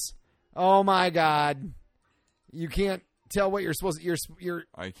bonkers. Oh, my God. You can't tell what you're supposed to...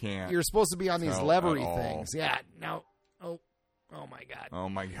 I can't. You're supposed to be on these levery all. things. Yeah. No. Oh, my God. Oh,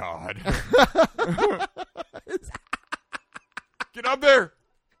 my God. Get up there.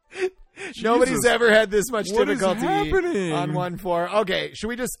 Nobody's ever had this much What is difficulty happening? on 1-4. Okay, should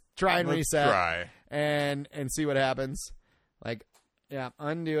we just try and Let's reset try. and see what happens?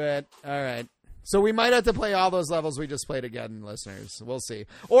 Undo it. All right. So we might have to play all those levels we just played again, listeners. We'll see.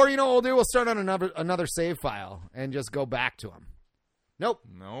 Or what we'll do? We'll start on another save file and just go back to them. Nope.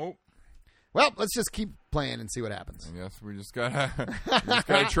 Well, let's just keep playing and see what happens. I guess we just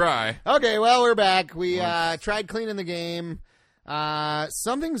gotta try. Okay, well, we're back. We tried cleaning the game.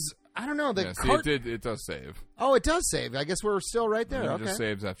 Something's... I don't know. It does save. Oh, it does save. I guess we're still right there. It Okay. just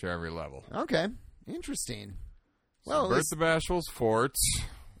saves after every level. Okay. Interesting. Well, Bertha Bashful's forts.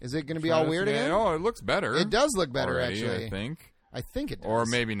 Is it going to be all weird again? Oh, it looks better. It does look better, already, actually. I think it does. Or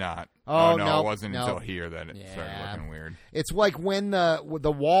maybe not. Oh, no, no. It wasn't until here that it started looking weird. It's like when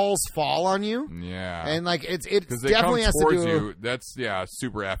the walls fall on you. Yeah. And it they definitely come has to towards do... you. That's,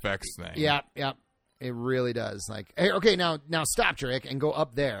 Super FX thing. Yeah. It really does. Hey, okay, now stop, Drake, and go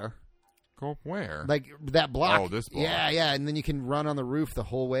up there. Go where? That block. Oh, this block. Yeah, and then you can run on the roof the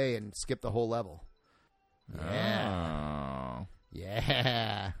whole way and skip the whole level. Yeah. Oh.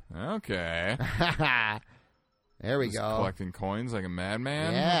 Yeah. Okay. There we go. Collecting coins like a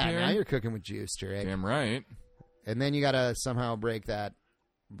madman. Yeah, now you're cooking with juice, Drake. Damn right. And then you got to somehow break that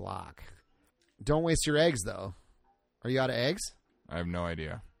block. Don't waste your eggs, though. Are you out of eggs? I have no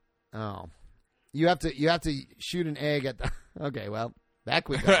idea. Oh. You have to shoot an egg at the... Okay, well, back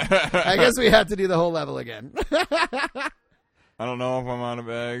we go. I guess we have to do the whole level again. I don't know if I'm out of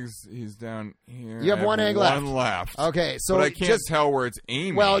eggs. He's down here. You have one egg left. One left. Okay, so but I can't tell where it's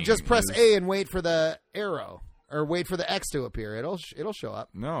aiming. Well, just press A and wait for the arrow, or wait for the X to appear. It'll show up.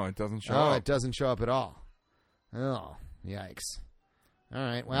 No, it doesn't show up. up. Oh, it doesn't show up at all. Oh, yikes! All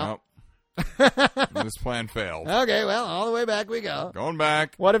right, well, this plan failed. Okay, well, all the way back we go. Going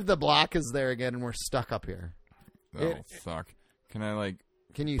back. What if the block is there again and we're stuck up here? That'll suck. Can I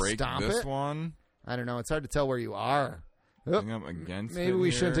Can you break stomp this it? one? I don't know. It's hard to tell where you are. I think I'm against Maybe we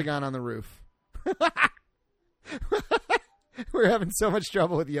shouldn't have gone on the roof. We're having so much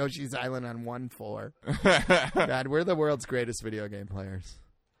trouble with Yoshi's Island on 1-4. God, we're the world's greatest video game players.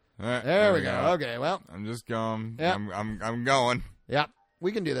 There we go. Okay, well, I'm just going. Yep. I'm going. Yep.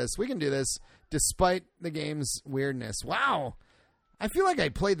 We can do this. We can do this despite the game's weirdness. Wow. I feel like I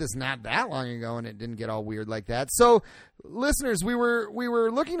played this not that long ago and it didn't get all weird like that. So, listeners, we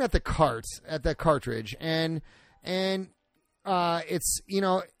were looking at the cartridge and it's,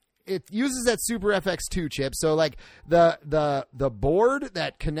 it uses that Super FX2 chip. So the board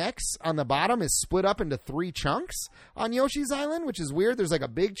that connects on the bottom is split up into 3 chunks on Yoshi's Island, which is weird. There's a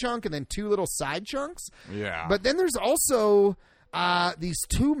big chunk and then 2 little side chunks. Yeah. But then there's also these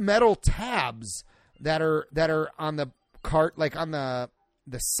 2 metal tabs that are on the cart, on the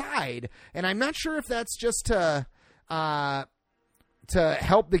side. And I'm not sure if that's just to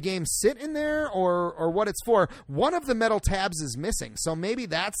help the game sit in there or what it's for. One of the metal tabs is missing, so maybe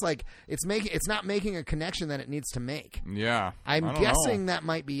that's it's not making a connection that it needs to make. Yeah, I'm guessing that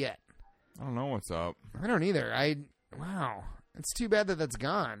might be it. I don't know what's up. I don't either. Wow, it's too bad that that's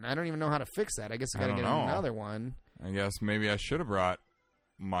gone. I don't even know how to fix that. I guess I got to get another one. I guess maybe I should have brought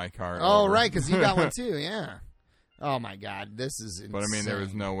my card. Oh, over. right, because you got one too. Yeah. Oh my God, this is insane. But I mean, there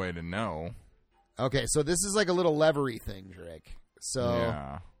was no way to know. Okay, so this is like a little levery thing, Drake.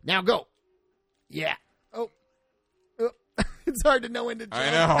 So now go. Yeah. Oh. It's hard to know when to jump. I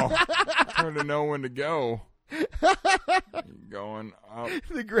know. It's hard to know when to go. Going up.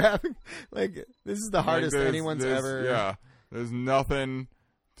 The graphic, this is the hardest anyone's ever. Yeah. There's nothing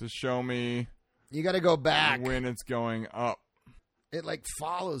to show me. You got to go back when it's going up. It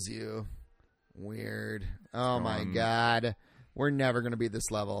follows you. Weird. Oh my God. We're never going to beat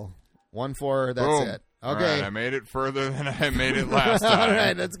this level. 1-4. That's Boom. it. Okay. Right, I made it further than I made it last time. All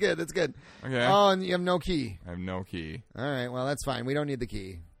right, that's good. That's good. Okay. Oh, and you have no key. I have no key. All right, well, that's fine. We don't need the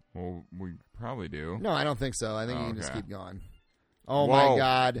key. Well, we probably do. No, I don't think so. I think you can just keep going. Oh, Whoa. my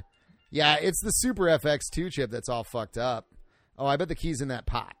God. Yeah, it's the Super FX2 chip that's all fucked up. Oh, I bet the key's in that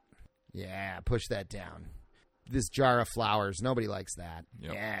pot. Yeah, push that down. This jar of flowers. Nobody likes that.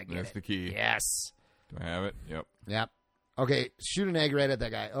 Yep. Yeah, get That's it. the key. Yes. Do I have it? Yep. Yep. Okay, shoot an egg right at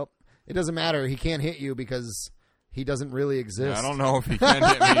that guy. Oh, it doesn't matter. He can't hit you because he doesn't really exist. Yeah, I don't know if he can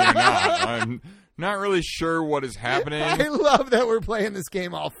hit me or not. I'm not really sure what is happening. I love that we're playing this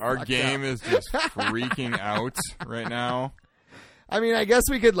game all Our fucked game up. is just freaking out right now. I mean, I guess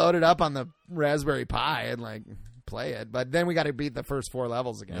we could load it up on the Raspberry Pi and, like, play it. But then we got to beat the first 4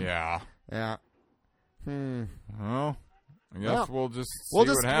 levels again. Yeah. Yeah. Well, I guess we'll just see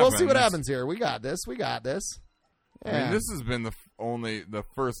what happens. We'll see what happens here. We got this. Yeah. I mean, this has been the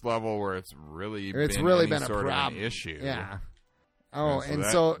first level where it's really been a sort problem. of an issue. Yeah. Oh, and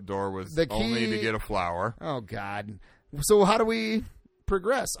so that door was the key, only to get a flower. Oh, God. So how do we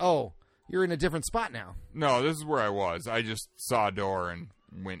progress? Oh, you're in a different spot now. No, this is where I was. I just saw a door and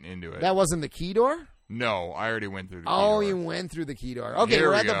went into it. That wasn't the key door? No, I already went through the key door. Oh, you went through the key door. Okay,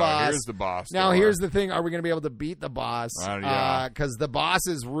 we're at the boss. Here's the boss Now, door. here's the thing. Are we going to be able to beat the boss? Yeah. Because the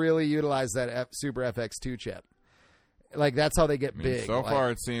bosses really utilize that Super FX2 chip. Like, that's how they get big. So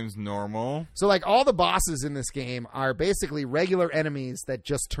far, it seems normal. So, like, all the bosses in this game are basically regular enemies that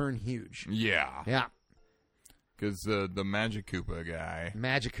just turn huge. Yeah. Yeah. Because the Magic Koopa guy.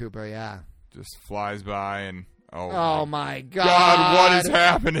 Magic Koopa, yeah. Just flies by and... Oh, my God. God, what is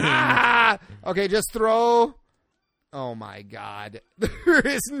happening? Ah! Okay, just throw... Oh, my God. There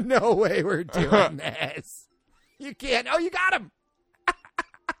is no way we're doing this. You can't... Oh, you got him!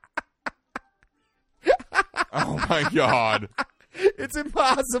 Oh, my God. It's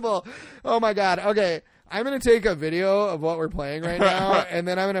impossible. Oh, my God. Okay, I'm going to take a video of what we're playing right now, and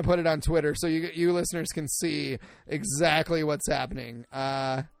then I'm going to put it on Twitter so you listeners can see exactly what's happening.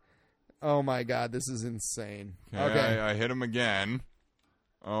 Oh, my God. This is insane. Okay. I hit him again.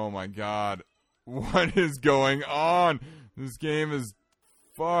 Oh, my God. What is going on? This game is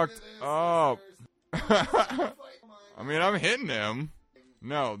fucked up. I mean, I'm hitting him.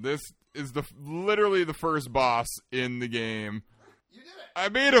 No, this is literally the first boss in the game. You did it. I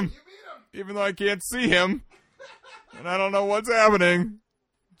beat him. You beat him. Even though I can't see him. And I don't know what's happening.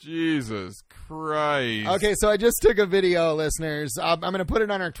 Jesus Christ. Okay, so I just took a video, listeners. I'm going to put it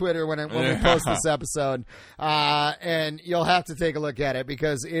on our Twitter when we post this episode. And you'll have to take a look at it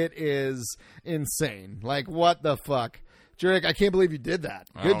because it is insane. Like, what the fuck? Jurek, I can't believe you did that.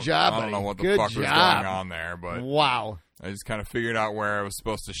 Good job, buddy. I don't know what the Good fuck job. was going on there, but... Wow. I just kind of figured out where I was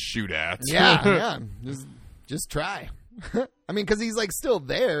supposed to shoot at. Yeah. Just try. I mean, because he's, like, still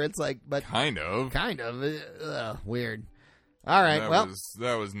there. It's like, but... Kind of. Weird. All right,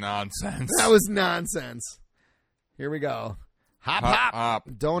 that was nonsense. That was nonsense. Here we go. Hop.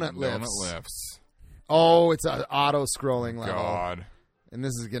 Donut lifts. Oh, it's an auto-scrolling level. God. And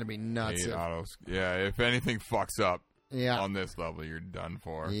this is going to be nuts. Yeah, if anything fucks up Yeah. On this level, you're done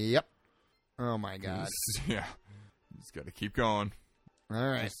for. Yep. Oh, my God. Yeah. Just got to keep going. All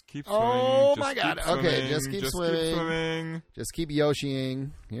right. Just keep swimming. Oh, just my God. Keep swimming. Okay, just keep swimming. Just keep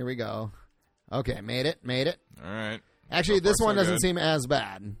Yoshiing. Here we go. Okay, made it. All right. Actually, so this one so doesn't good. seem as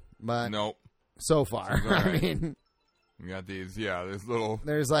bad, but nope. So far. Right. I mean, we got these. Yeah, this little.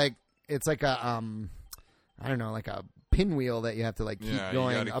 There's like it's like a I don't know, like a pinwheel that you have to like keep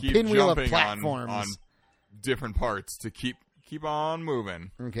going. You a keep pinwheel of jumping platforms on different parts to keep on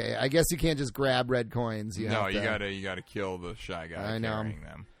moving. Okay, I guess you can't just grab red coins. You gotta kill the shy guy carrying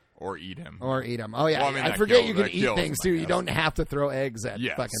them. Or eat him. Oh, yeah. Well, I mean, I forget you can eat things, too. You don't have to throw eggs at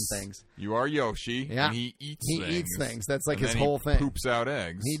fucking things. You are Yoshi, and he eats things. He eats things. That's like his then whole thing. He poops out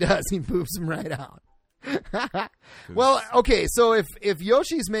eggs. He does. He poops them right out. Well, okay, so if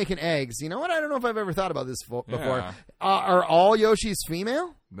Yoshi's making eggs, you know what? I don't know if I've ever thought about this before. Yeah. Are all Yoshis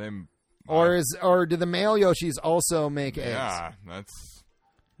female? Or do the male Yoshis also make eggs? Yeah,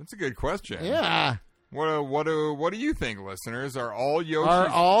 that's a good question. Yeah. What do you think, listeners? Are all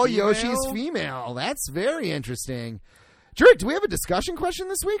Yoshis female? That's very interesting. Jurek, do we have a discussion question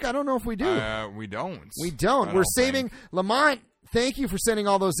this week? I don't know if we do. We don't. We're saving Lamont. Thank you for sending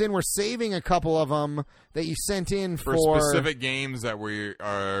all those in. We're saving a couple of them that you sent in for specific games that we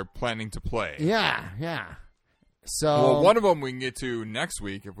are planning to play. Yeah. So, well, one of them we can get to next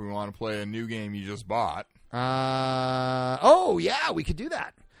week if we want to play a new game you just bought. We could do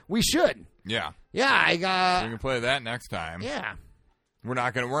that. We should. Yeah. Yeah, we can play that next time. Yeah. We're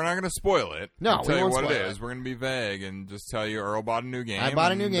not gonna spoil it. No, we'll tell you what it is. It. We're gonna be vague and just tell you Earl bought a new game. I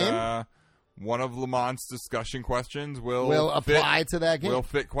bought a new game. One of Lamont's discussion questions will apply to that game. Will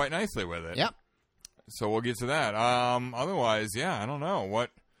fit quite nicely with it. Yep. So we'll get to that. Otherwise, I don't know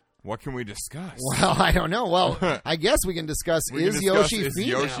what can we discuss. Well, I don't know. Well, I guess we can discuss Yoshi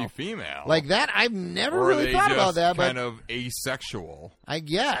female? Yoshi female? Like that? I've never really thought about that. Kind of asexual. I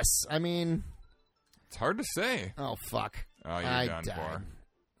guess. I mean, it's hard to say. Oh fuck! Oh, you're done for.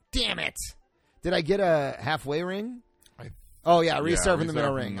 Damn it! Did I get a halfway ring? I Oh, yeah, restart from the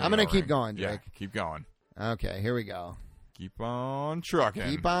middle ring. I'm going to keep going, Drake. Yeah, keep going. Okay, here we go. Keep on trucking.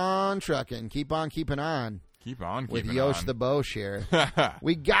 Keep on trucking. Keep on keeping on. Keep on keeping with on. Yosh the Bosch here.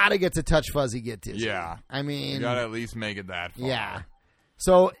 We got to get to Touch Fuzzy Get Dizzy. Yeah. I mean. You got to at least make it that far. Yeah.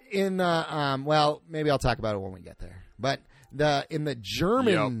 So in the, well, maybe I'll talk about it when we get there. But in the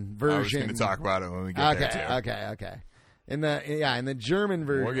German version. I was going to talk about it when we get there, too. Okay. In the German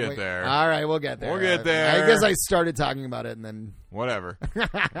version. We'll get there. All right, we'll get there. We'll get there. I guess I started talking about it and then. Whatever.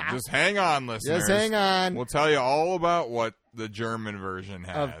 Just hang on, listeners. Just hang on. We'll tell you all about what the German version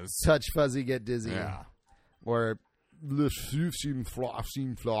has. Of Touch Fuzzy Get Dizzy. Yeah. Or something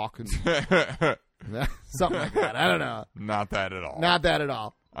like that. I don't know. Not that at all. Not that at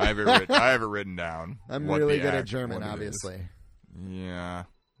all. I have it written down. I'm really good at German, obviously. Yeah,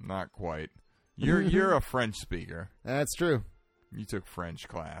 not quite. You're a French speaker. That's true. You took French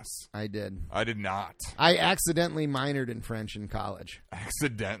class. I did. I did not. I accidentally minored in French in college.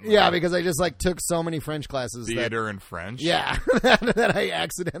 Accidentally? Yeah, because I just took so many French classes. Theater and French? Yeah, that I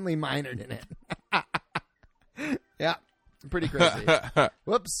accidentally minored in it. Yeah, pretty crazy.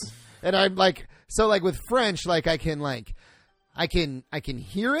 Whoops. And I'm with French, I can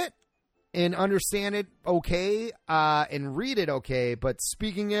hear it and understand it okay, and read it okay, but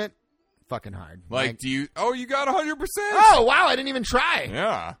speaking it, fucking hard. You got 100%. Oh, wow, I didn't even try.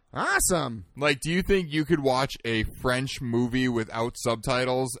 Yeah. Awesome. Do you think you could watch a French movie without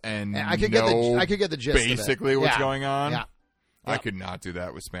subtitles and I could get the gist basically of it. What's going on? Yeah. I could not do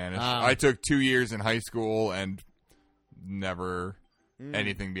that with Spanish. I took 2 years in high school and never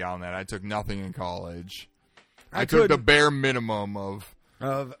anything beyond that. I took nothing in college. I took the bare minimum of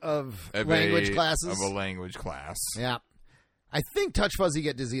language classes. Of a language class. Yeah. I think Touch Fuzzy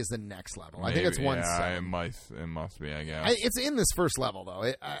Get Dizzy is the next level. Maybe, I think it's 1-7. It must be, I guess. It's in this first level, though.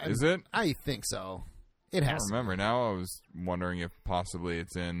 Is it? I think so. It has. I don't remember. Now I was wondering if possibly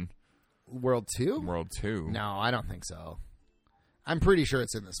it's in World 2? World 2. No, I don't think so. I'm pretty sure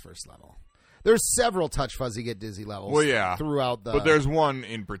it's in this first level. There's several Touch Fuzzy Get Dizzy levels. Well, yeah. Throughout the. But there's one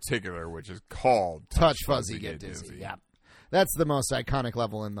in particular which is called Touch Fuzzy Get Dizzy. Yeah, that's the most iconic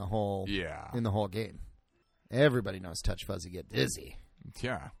level in the whole. Yeah. In the whole game, everybody knows Touch Fuzzy Get Dizzy.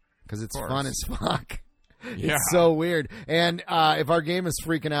 Yeah, because it's fun as fuck. Yeah. It's so weird. And if our game is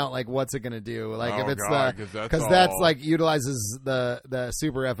freaking out, what's it going to do? If it's because that's utilizes the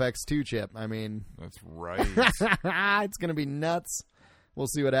Super FX2 chip. I mean, that's right. It's going to be nuts. We'll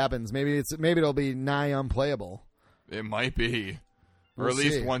see what happens. Maybe it'll be nigh unplayable. It might be, or at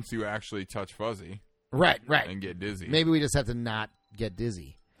least once you actually touch Fuzzy. Right, and get dizzy. Maybe we just have to not get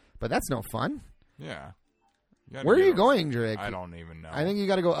dizzy, but that's no fun. Yeah. Where are you going, Drake? I don't even know. I think you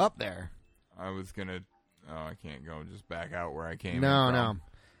got to go up there. I was gonna. Oh, I can't go. Just back out where I came. No.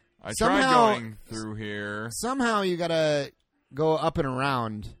 I tried going through here. Somehow you got to go up and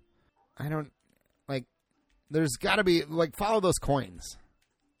around. I don't There's got to be follow those coins.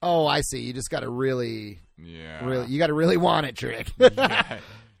 Oh, I see. You just got to really, you got to really want it, Drake. Yeah.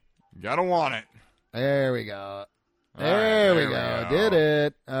 You got to want it. There we go. There we go. Did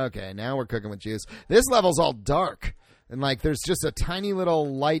it. Okay, now we're cooking with juice. This level's all dark. And there's just a tiny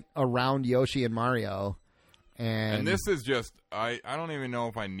little light around Yoshi and Mario. And this is just, I don't even know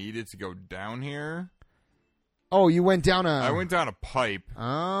if I needed to go down here. Oh, you went down I went down a pipe. Oh.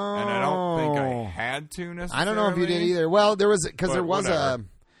 And I don't think I had to necessarily. I don't know if you did either. Well, there was, because there was whatever.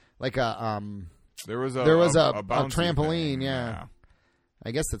 There was a trampoline, yeah. I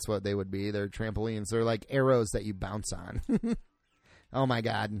guess that's what they would be. They're trampolines. They're like arrows that you bounce on. Oh, my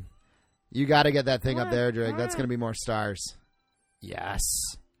God. You got to get that thing up there, Drake. That's going to be more stars. Yes.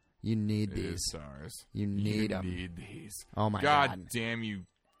 You need these. Stars. You need them. You need these. Oh, my God. God damn you.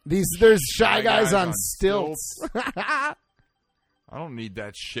 There's Shy Guys on stilts. I don't need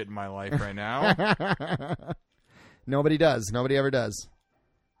that shit in my life right now. Nobody does. Nobody ever does.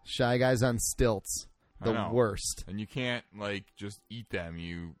 Shy Guys on stilts. The worst. And you can't, just eat them.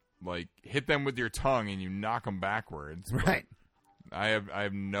 You, hit them with your tongue and you knock them backwards. Right. I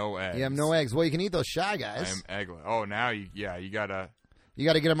have no eggs. You have no eggs. Well, you can eat those Shy Guys. I am eggless. Oh, now you gotta... You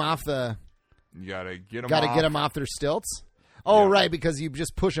gotta get them off the... You gotta get them Gotta get them off their stilts? Oh, right, because you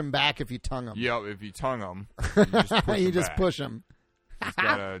just push them back if you tongue them. Yep, if you tongue them, you just push them. You just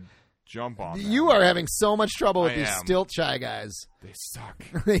gotta jump on them. You are having so much trouble with these stilt Shy Guys. They suck.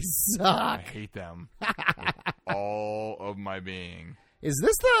 They suck. I hate them with all of my being. Is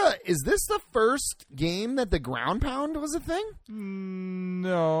this the first game that the ground pound was a thing?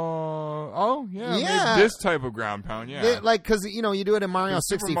 No. Oh, yeah. This type of ground pound, yeah. Because, you do it in Mario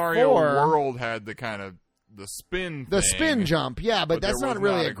 64. Super Mario World had the kind of the spin jump, yeah, but that's not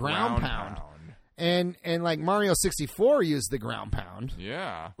really a ground pound. And like Mario 64 used the ground pound.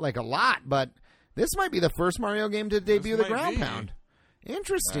 Yeah. Like a lot, but this might be the first Mario game to debut the ground pound.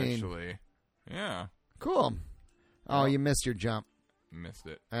 Interesting. Actually. Yeah. Cool. Oh, you missed your jump. Missed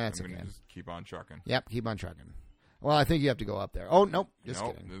it. That's I'm okay. gonna just keep on trucking. Yep, keep on trucking. Well, I think you have to go up there. Oh, nope. Just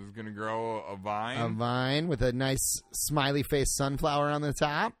nope, kidding. This is going to grow a vine. A vine with a nice smiley face sunflower on the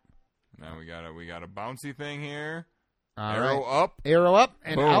top. Now we got a bouncy thing here. All Arrow right. up. Arrow up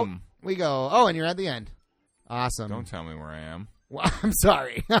and Boom. out we go. Oh, and you're at the end. Awesome. Don't tell me where I am. Well, I'm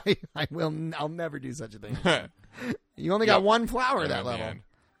sorry. I'll never do such a thing. You only got one flower that level. End.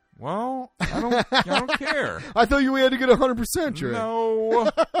 Well, I don't care. I thought you had to get 100%, Drake. No.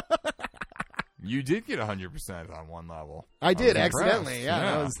 You did get 100% on one level. I did, was accidentally.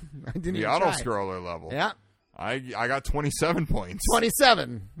 Yeah. I didn't the even auto try. Scroller level. Yeah. I got 27 points.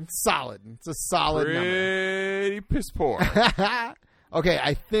 27. It's solid. It's a solid Pretty piss poor. number. Okay,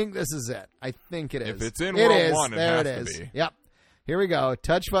 I think this is it. I think it is. If it's in World 1, it there has is. to be. Yep. Here we go.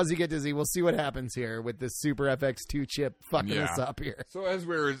 Touch Fuzzy, get dizzy. We'll see what happens here with this Super FX2 chip fucking us up here. So as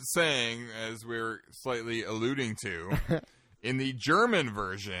we were saying, as we were slightly alluding to, in the German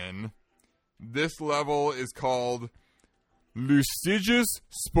version, this level is called Lustiges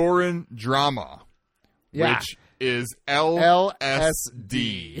Sporen Drama, which is LSD.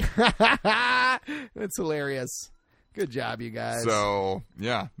 That's hilarious. Good job, you guys. So,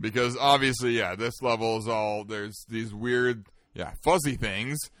 yeah, because obviously, this level is all, there's these weird, fuzzy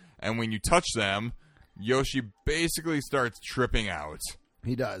things, and when you touch them, Yoshi basically starts tripping out.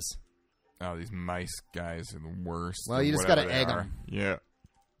 He does. Oh, these mice guys are the worst. Well, you just got to egg them. Yeah.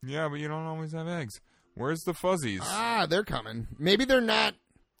 Yeah, but you don't always have eggs. Where's the fuzzies? They're coming. Maybe they're not.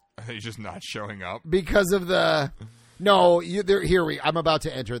 Are they just not showing up? Because of the... No, I'm about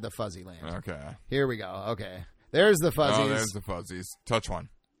to enter the fuzzy land. Okay. Here we go. Okay. There's the fuzzies. Oh, there's the fuzzies. Touch one.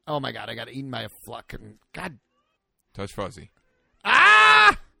 Oh, my God. I got eaten by a fucking... God. Touch fuzzy.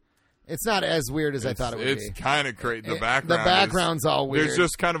 Ah! It's not as weird as I thought it would be. It's kind of crazy. The background's all weird. There's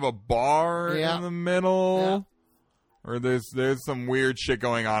just kind of a bar in the middle. Yeah. Or there's some weird shit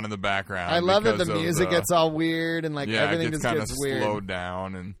going on in the background. I love that the music gets all weird and everything just gets weird. Slowed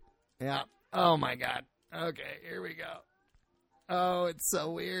down and Oh my God. Okay, here we go. Oh, it's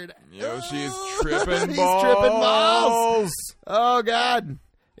so weird. Yoshi's tripping He's balls. tripping balls. Oh God.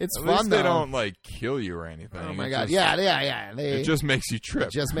 It's At fun least though. they don't kill you or anything. Oh my God. Yeah. It just makes you trip.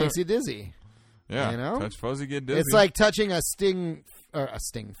 It just makes you dizzy. Yeah. You know? Touch fuzzy, get dizzy. It's like touching a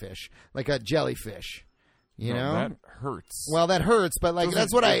stingfish, like a jellyfish. You know? That hurts. Well, that hurts, but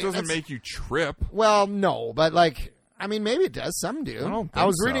that's what It doesn't make you trip. Well, no, but maybe it does. Some do. I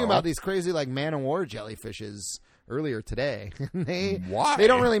was reading about these crazy Man of War jellyfishes earlier today. Why? They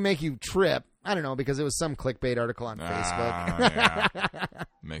don't really make you trip. I don't know, because it was some clickbait article on Facebook. Yeah.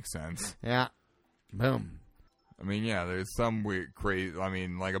 Makes sense. Yeah. Boom. I mean, there's some weird, crazy. I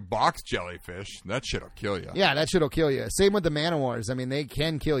mean, like a box jellyfish, that shit'll kill you. Yeah, that shit'll kill you. Same with the Man of Wars. I mean, they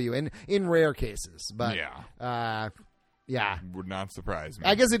can kill you in rare cases, but would not surprise me.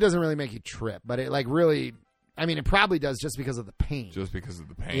 I guess it doesn't really make you trip, but it really. I mean, it probably does just because of the pain. Just because of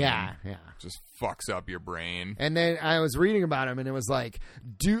the pain. Yeah. Just fucks up your brain. And then I was reading about him, and it was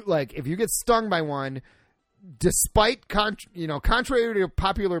if you get stung by one, despite contrary to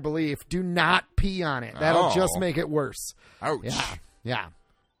popular belief, do not pee on it. That'll just make it worse. Ouch. Yeah.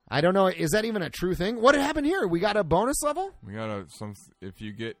 I don't know. Is that even a true thing? What happened here? We got a bonus level? We got if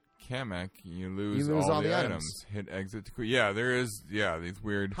you get Kamek, you lose all the items. Hit exit to... Yeah, there is... Yeah, these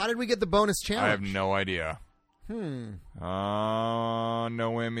weird... How did we get the bonus challenge? I have no idea. No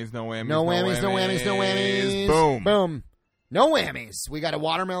whammies, no whammies, no whammies, no whammies, no whammies. Boom. Boom. No whammies. We got a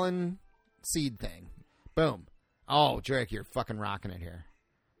watermelon seed thing. Boom. Oh, Drake, you're fucking rocking it here.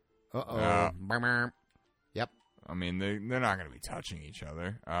 Uh-oh. Yep. I mean, they're not going to be touching each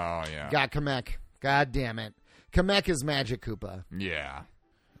other. Oh, yeah. Got Kamek. God damn it. Kamek is Magic Koopa. Yeah.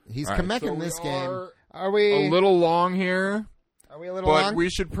 He's Kamek in this game. Are we... A little long here. Are we a little long? But we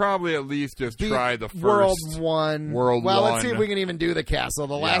should probably at least just try the first World 1. Well, let's see if we can even do the castle.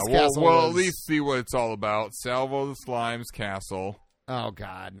 The last castle We'll at least see what it's all about. Salvo the Slime's castle. Oh,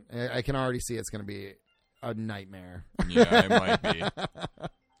 God. I can already see it's going to be a nightmare. Yeah, it might be.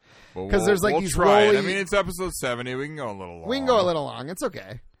 Because there's these try rolly... it. I mean, it's episode 70. We can go a little long. We can go a little long. It's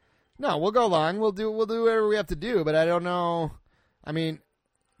okay. No, we'll go long. We'll do whatever we have to do, but I don't know. I mean,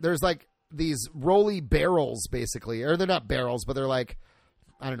 there's these rolly barrels, basically. Or they're not barrels, but they're I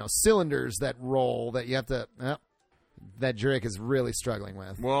don't know, cylinders that roll that you have to... that Drake is really struggling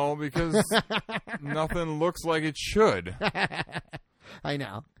with. Well, because nothing looks like it should. I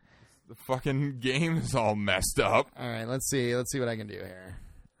know. The fucking game is all messed up. All right, let's see. Let's see what I can do here.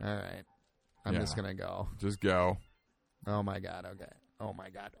 All right. I'm just going to go. Just go. Oh, my God. Okay. Oh, my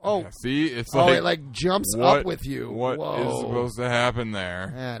God. Oh. Yeah, see? It's like... Oh, it like jumps up with you. What is supposed to happen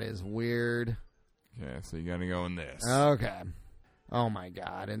there? That is weird. Okay, so you got to go in this. Okay. Oh, my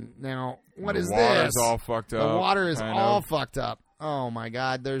God. And now, what is this? The water's all fucked up. The water is all fucked up. Oh, my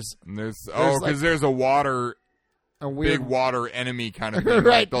God. There's because there's a water... A weird... big water enemy kind of thing,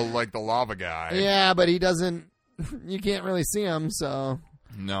 right. like the lava guy. Yeah, but he doesn't... You can't really see him, so...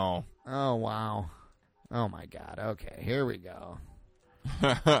 No. Oh, wow. Oh, my God. Okay, here we go.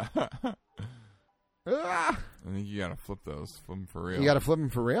 I think you got to flip those. Flip them for real. You got to flip them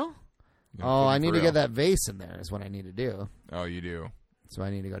for real? Oh, I need to get that vase in there is what I need to do. Oh, you do? So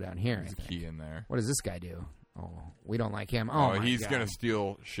I need to go down here. There's a key in there. What does this guy do? Oh, we don't like him. Oh, he's going to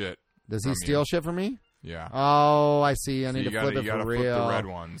steal shit. Does he steal shit from me? Yeah. Oh, I see. I need to flip it for real. You got to flip the red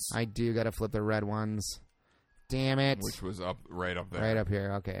ones. I do got to flip the red ones. Damn it. Which was right up there. Right up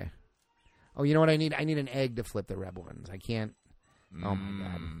here. Okay. Oh, you know what I need? I need an egg to flip the red ones. I can't. Oh, my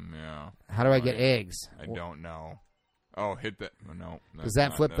God. Yeah. How do I get eggs? I don't know. Oh, hit that. Oh, no. Does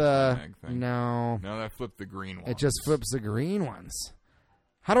that flip the... No. No, that flipped the green ones. It just flips the green ones.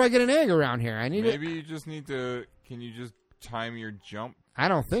 How do I get an egg around here? I need Maybe you just need to... Can you just time your jump? I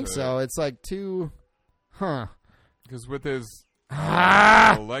don't think so. It's like too... Huh. Because with his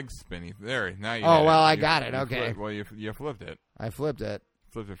leg spinny... There, now you I got it. Okay. You flipped it. I flipped it.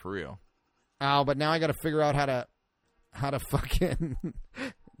 Flipped it for real. Oh, but now I got to figure out how to fucking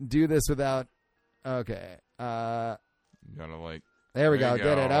do this without... Okay. You gotta like... There we go.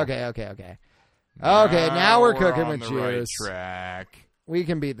 Did it. Okay. Okay, now we're cooking with juice. Right track. We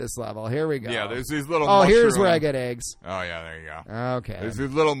can beat this level. Here we go. Yeah, there's these little here's where I get eggs. Oh, yeah, there you go. Okay. There's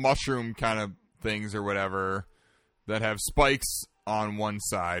these little mushroom kind of things or whatever that have spikes on one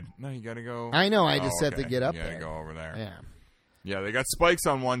side. No, you gotta go... I know, I just have to get up there. You gotta go over there. Yeah. Yeah, they got spikes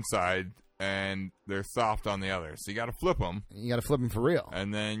on one side, and they're soft on the other. So you gotta flip them. You gotta flip them for real.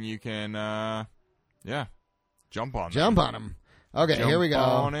 And then you can, jump on them. Jump on them. Okay, here we go.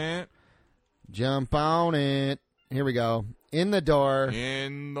 Jump on it. Here we go. In the door.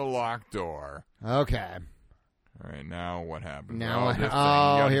 In the locked door. Okay. All right, now what happens? Now,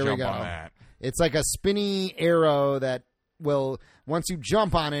 here we go. It's like a spinny arrow that will, once you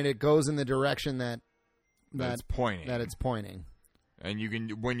jump on it, it goes in the direction that it's pointing. That it's pointing. And you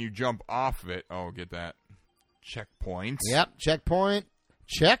can, when you jump off of it, get that checkpoint. Yep, checkpoint.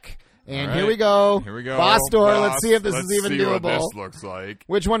 Check. And here we go. Here we go. Boss door. Let's see if this is even doable. What this looks like.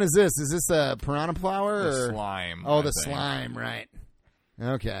 Which one is this? Is this a piranha flower? The slime. Oh, the slime, right.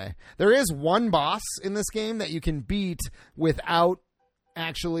 Okay. There is one boss in this game that you can beat without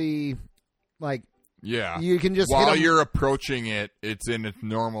actually, like... Yeah. You can just while hit him. You're approaching it, it's in its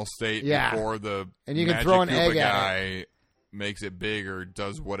normal state before the and you can throw an egg guy at it. Makes it big or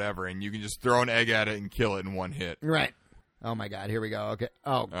does whatever, and you can just throw an egg at it and kill it in one hit. Right. Oh, my God. Here we go. Okay.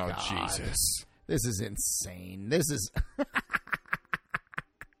 Oh, God. Jesus. This is insane. This is...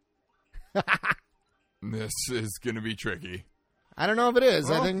 This is going to be tricky. I don't know if it is.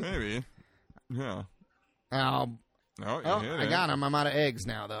 Well, I think... Maybe. Yeah. I got them. I'm out of eggs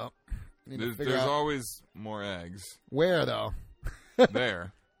now, though. There's always more eggs. Where, though?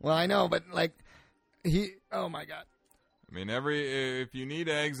 There. Well, I know, but, like, oh, my God. I mean, if you need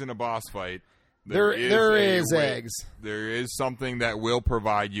eggs in a boss fight... There is eggs. There is something that will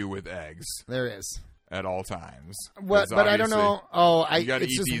provide you with eggs. There is. At all times. But I don't know.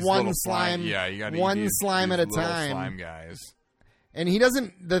 It's just one slime. Yeah, you got to one slime at a little time. Slime guys. And he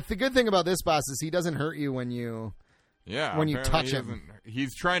doesn't. The good thing about this boss is he doesn't hurt you when you. Yeah. When you touch him,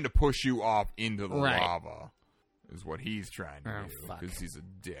 he's trying to push you off into the lava. Is what he's trying to do. Because he's a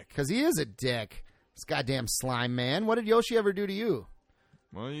dick. Because he is a dick. This goddamn slime man. What did Yoshi ever do to you?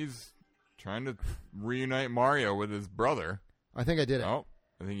 Well, he's trying to reunite Mario with his brother. I think I did it. Oh,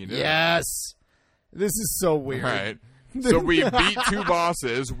 I think you did. Yes. This is so weird. All right. So we beat two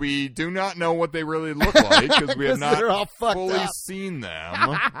bosses. We do not know what they really look like because we have not fully seen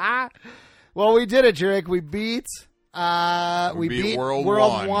them. Well, we did it, Jurek. We beat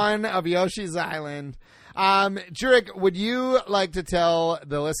World 1 of Yoshi's Island. Jurek, would you like to tell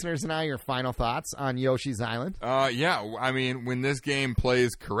the listeners and I your final thoughts on Yoshi's Island? Yeah. I mean, when this game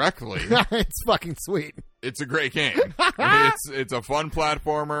plays correctly, it's fucking sweet. It's a great game. It's a fun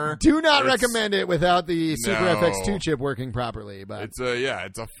platformer. Do not recommend it without the Super FX2 chip working properly. But it's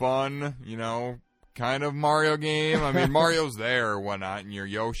a fun, kind of Mario game. I mean, Mario's there or whatnot, and you're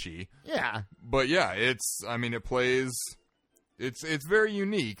Yoshi. Yeah. But yeah, it plays. It's very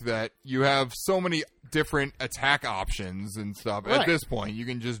unique that you have so many different attack options and stuff. Right. At this point, you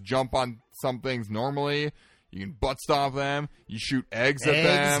can just jump on some things normally. You can butt stomp them. You shoot eggs at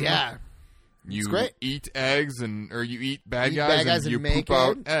them. Yeah. You great. eat eggs or you eat bad guys and you poop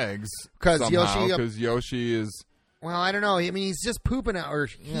out eggs. Because Yoshi is... Well, I don't know. I mean, he's just pooping out.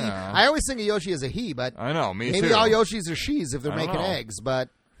 I always think of Yoshi as a he, but I know, me maybe too. all Yoshis are she's if they're making eggs. But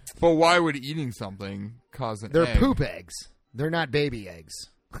why would eating something cause an egg? They're poop eggs. They're not baby eggs.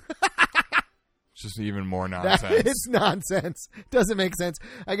 Just even more nonsense. It's nonsense. Doesn't make sense.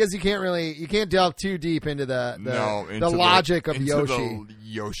 I guess you can't delve too deep into the logic of Yoshi. The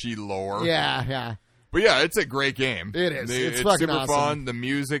Yoshi lore. Yeah. But yeah, it's a great game. It is. It's fucking super awesome. Fun. The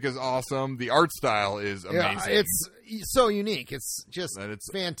music is awesome. The art style is amazing. Yeah, it's so unique. It's just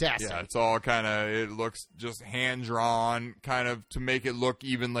fantastic. Yeah, it's all it looks just hand drawn, kind of to make it look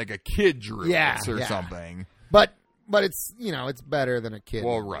even like a kid drew it or something. But it's it's better than a kid.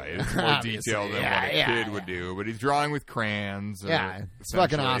 Well, right. It's more detailed than what a kid would do. But he's drawing with crayons. Yeah, it's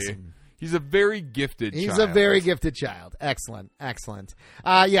fucking awesome. He's a very gifted child. He's a very gifted child. Excellent.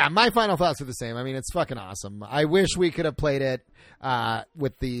 My final thoughts are the same. I mean, it's fucking awesome. I wish we could have played it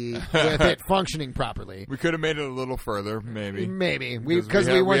with it functioning properly. We could have made it a little further, maybe. Because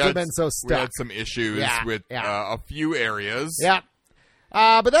we wouldn't have been so stuck. We had some issues with a few areas. Yeah.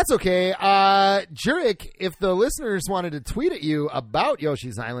 But that's okay. Jurek, if the listeners wanted to tweet at you about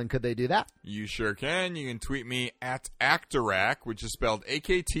Yoshi's Island, could they do that? You sure can. You can tweet me at Actorak, which is spelled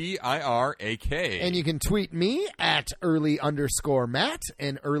AKTIRAK. And you can tweet me at early_Matt,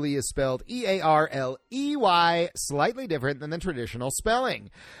 and early is spelled EARLEY, slightly different than the traditional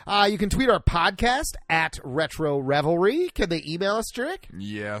spelling. You can tweet our podcast at Retro Revelry. Can they email us, Jurek?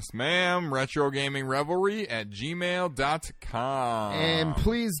 Yes, ma'am. retrogamingrevelry@gmail.com. And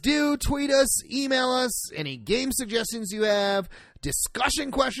please do tweet us, email us, any game suggestions you have, discussion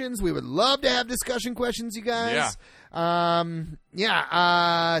questions. We would love to have discussion questions, you guys. Things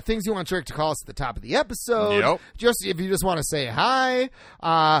you want Jurek to call us at the top of the episode. Yep. Just if you just want to say hi.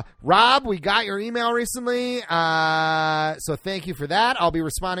 Rob, we got your email recently, so thank you for that. I'll be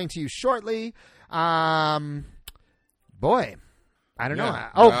responding to you shortly. Boy, I don't know.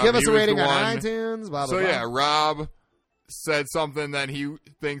 Oh, give us a rating on iTunes. Blah, blah, blah. Rob said something that he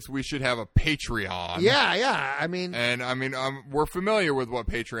thinks we should have a Patreon. Yeah. We're familiar with what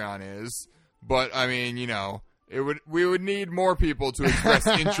Patreon is, but we would need more people to express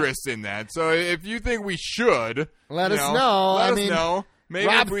interest in that. So if you think we should, let us know. Let us know. Maybe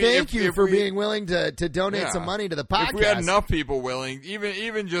Rob, thank you for being willing to donate some money to the podcast. If we had enough people willing,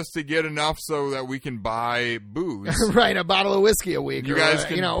 even just to get enough so that we can buy booze, right? A bottle of whiskey a week. You guys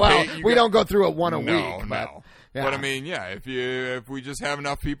can. We don't go through it one a week. No. Yeah. But if we just have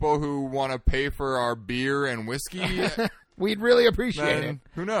enough people who want to pay for our beer and whiskey, we'd really appreciate it.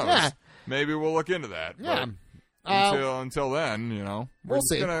 Who knows? Yeah. Maybe we'll look into that. Yeah. Until then, we'll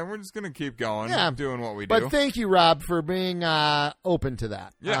see. We're just gonna keep going, doing what we do. But thank you, Rob, for being open to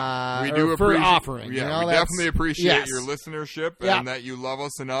that. Yeah, we do for offering. Yeah, we definitely appreciate your listenership and that you love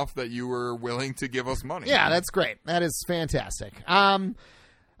us enough that you were willing to give us money. Yeah, that's great. That is fantastic.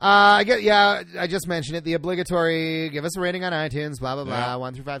 I just mentioned it. The obligatory give us a rating on iTunes, blah, blah, blah,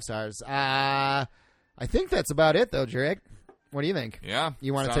 1 through 5 stars. I think that's about it, though, Jurek. What do you think? Yeah.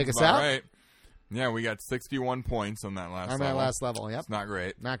 You want to take us out? Right. Yeah, we got 61 points on that last level. On that last level, yep. It's not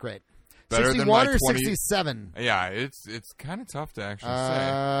great. Not great. Better 61 than or 67? Yeah, it's kind of tough to actually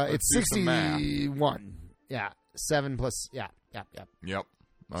say. It's 61. Yeah. 7 plus, Yep. Okay.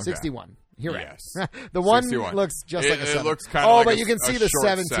 61. You're right. Yes. The one 61. looks just like a 7. It looks kind of like but you can see the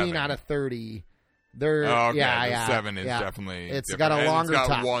 17 7. out of 30. The 7 is definitely It's different. got a longer top. It's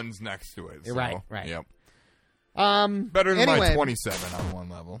got top. ones next to it. So. Right. Yep. Better than my 27 on one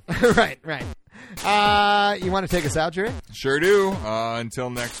level. Right. You want to take us out, Jerry? Sure do. Until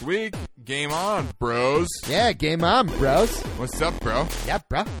next week, game on, bros. Yeah, game on, bros. What's up, bro? Yeah,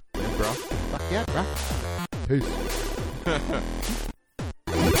 bro. Yeah, bro. Fuck yeah, bro. Peace.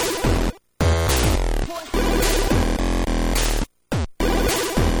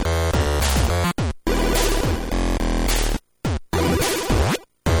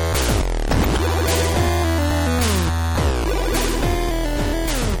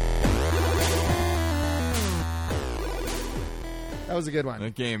 That was a good one.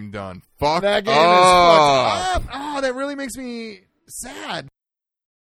 That game done. Fuck. That game is fucked up. Oh, that really makes me sad.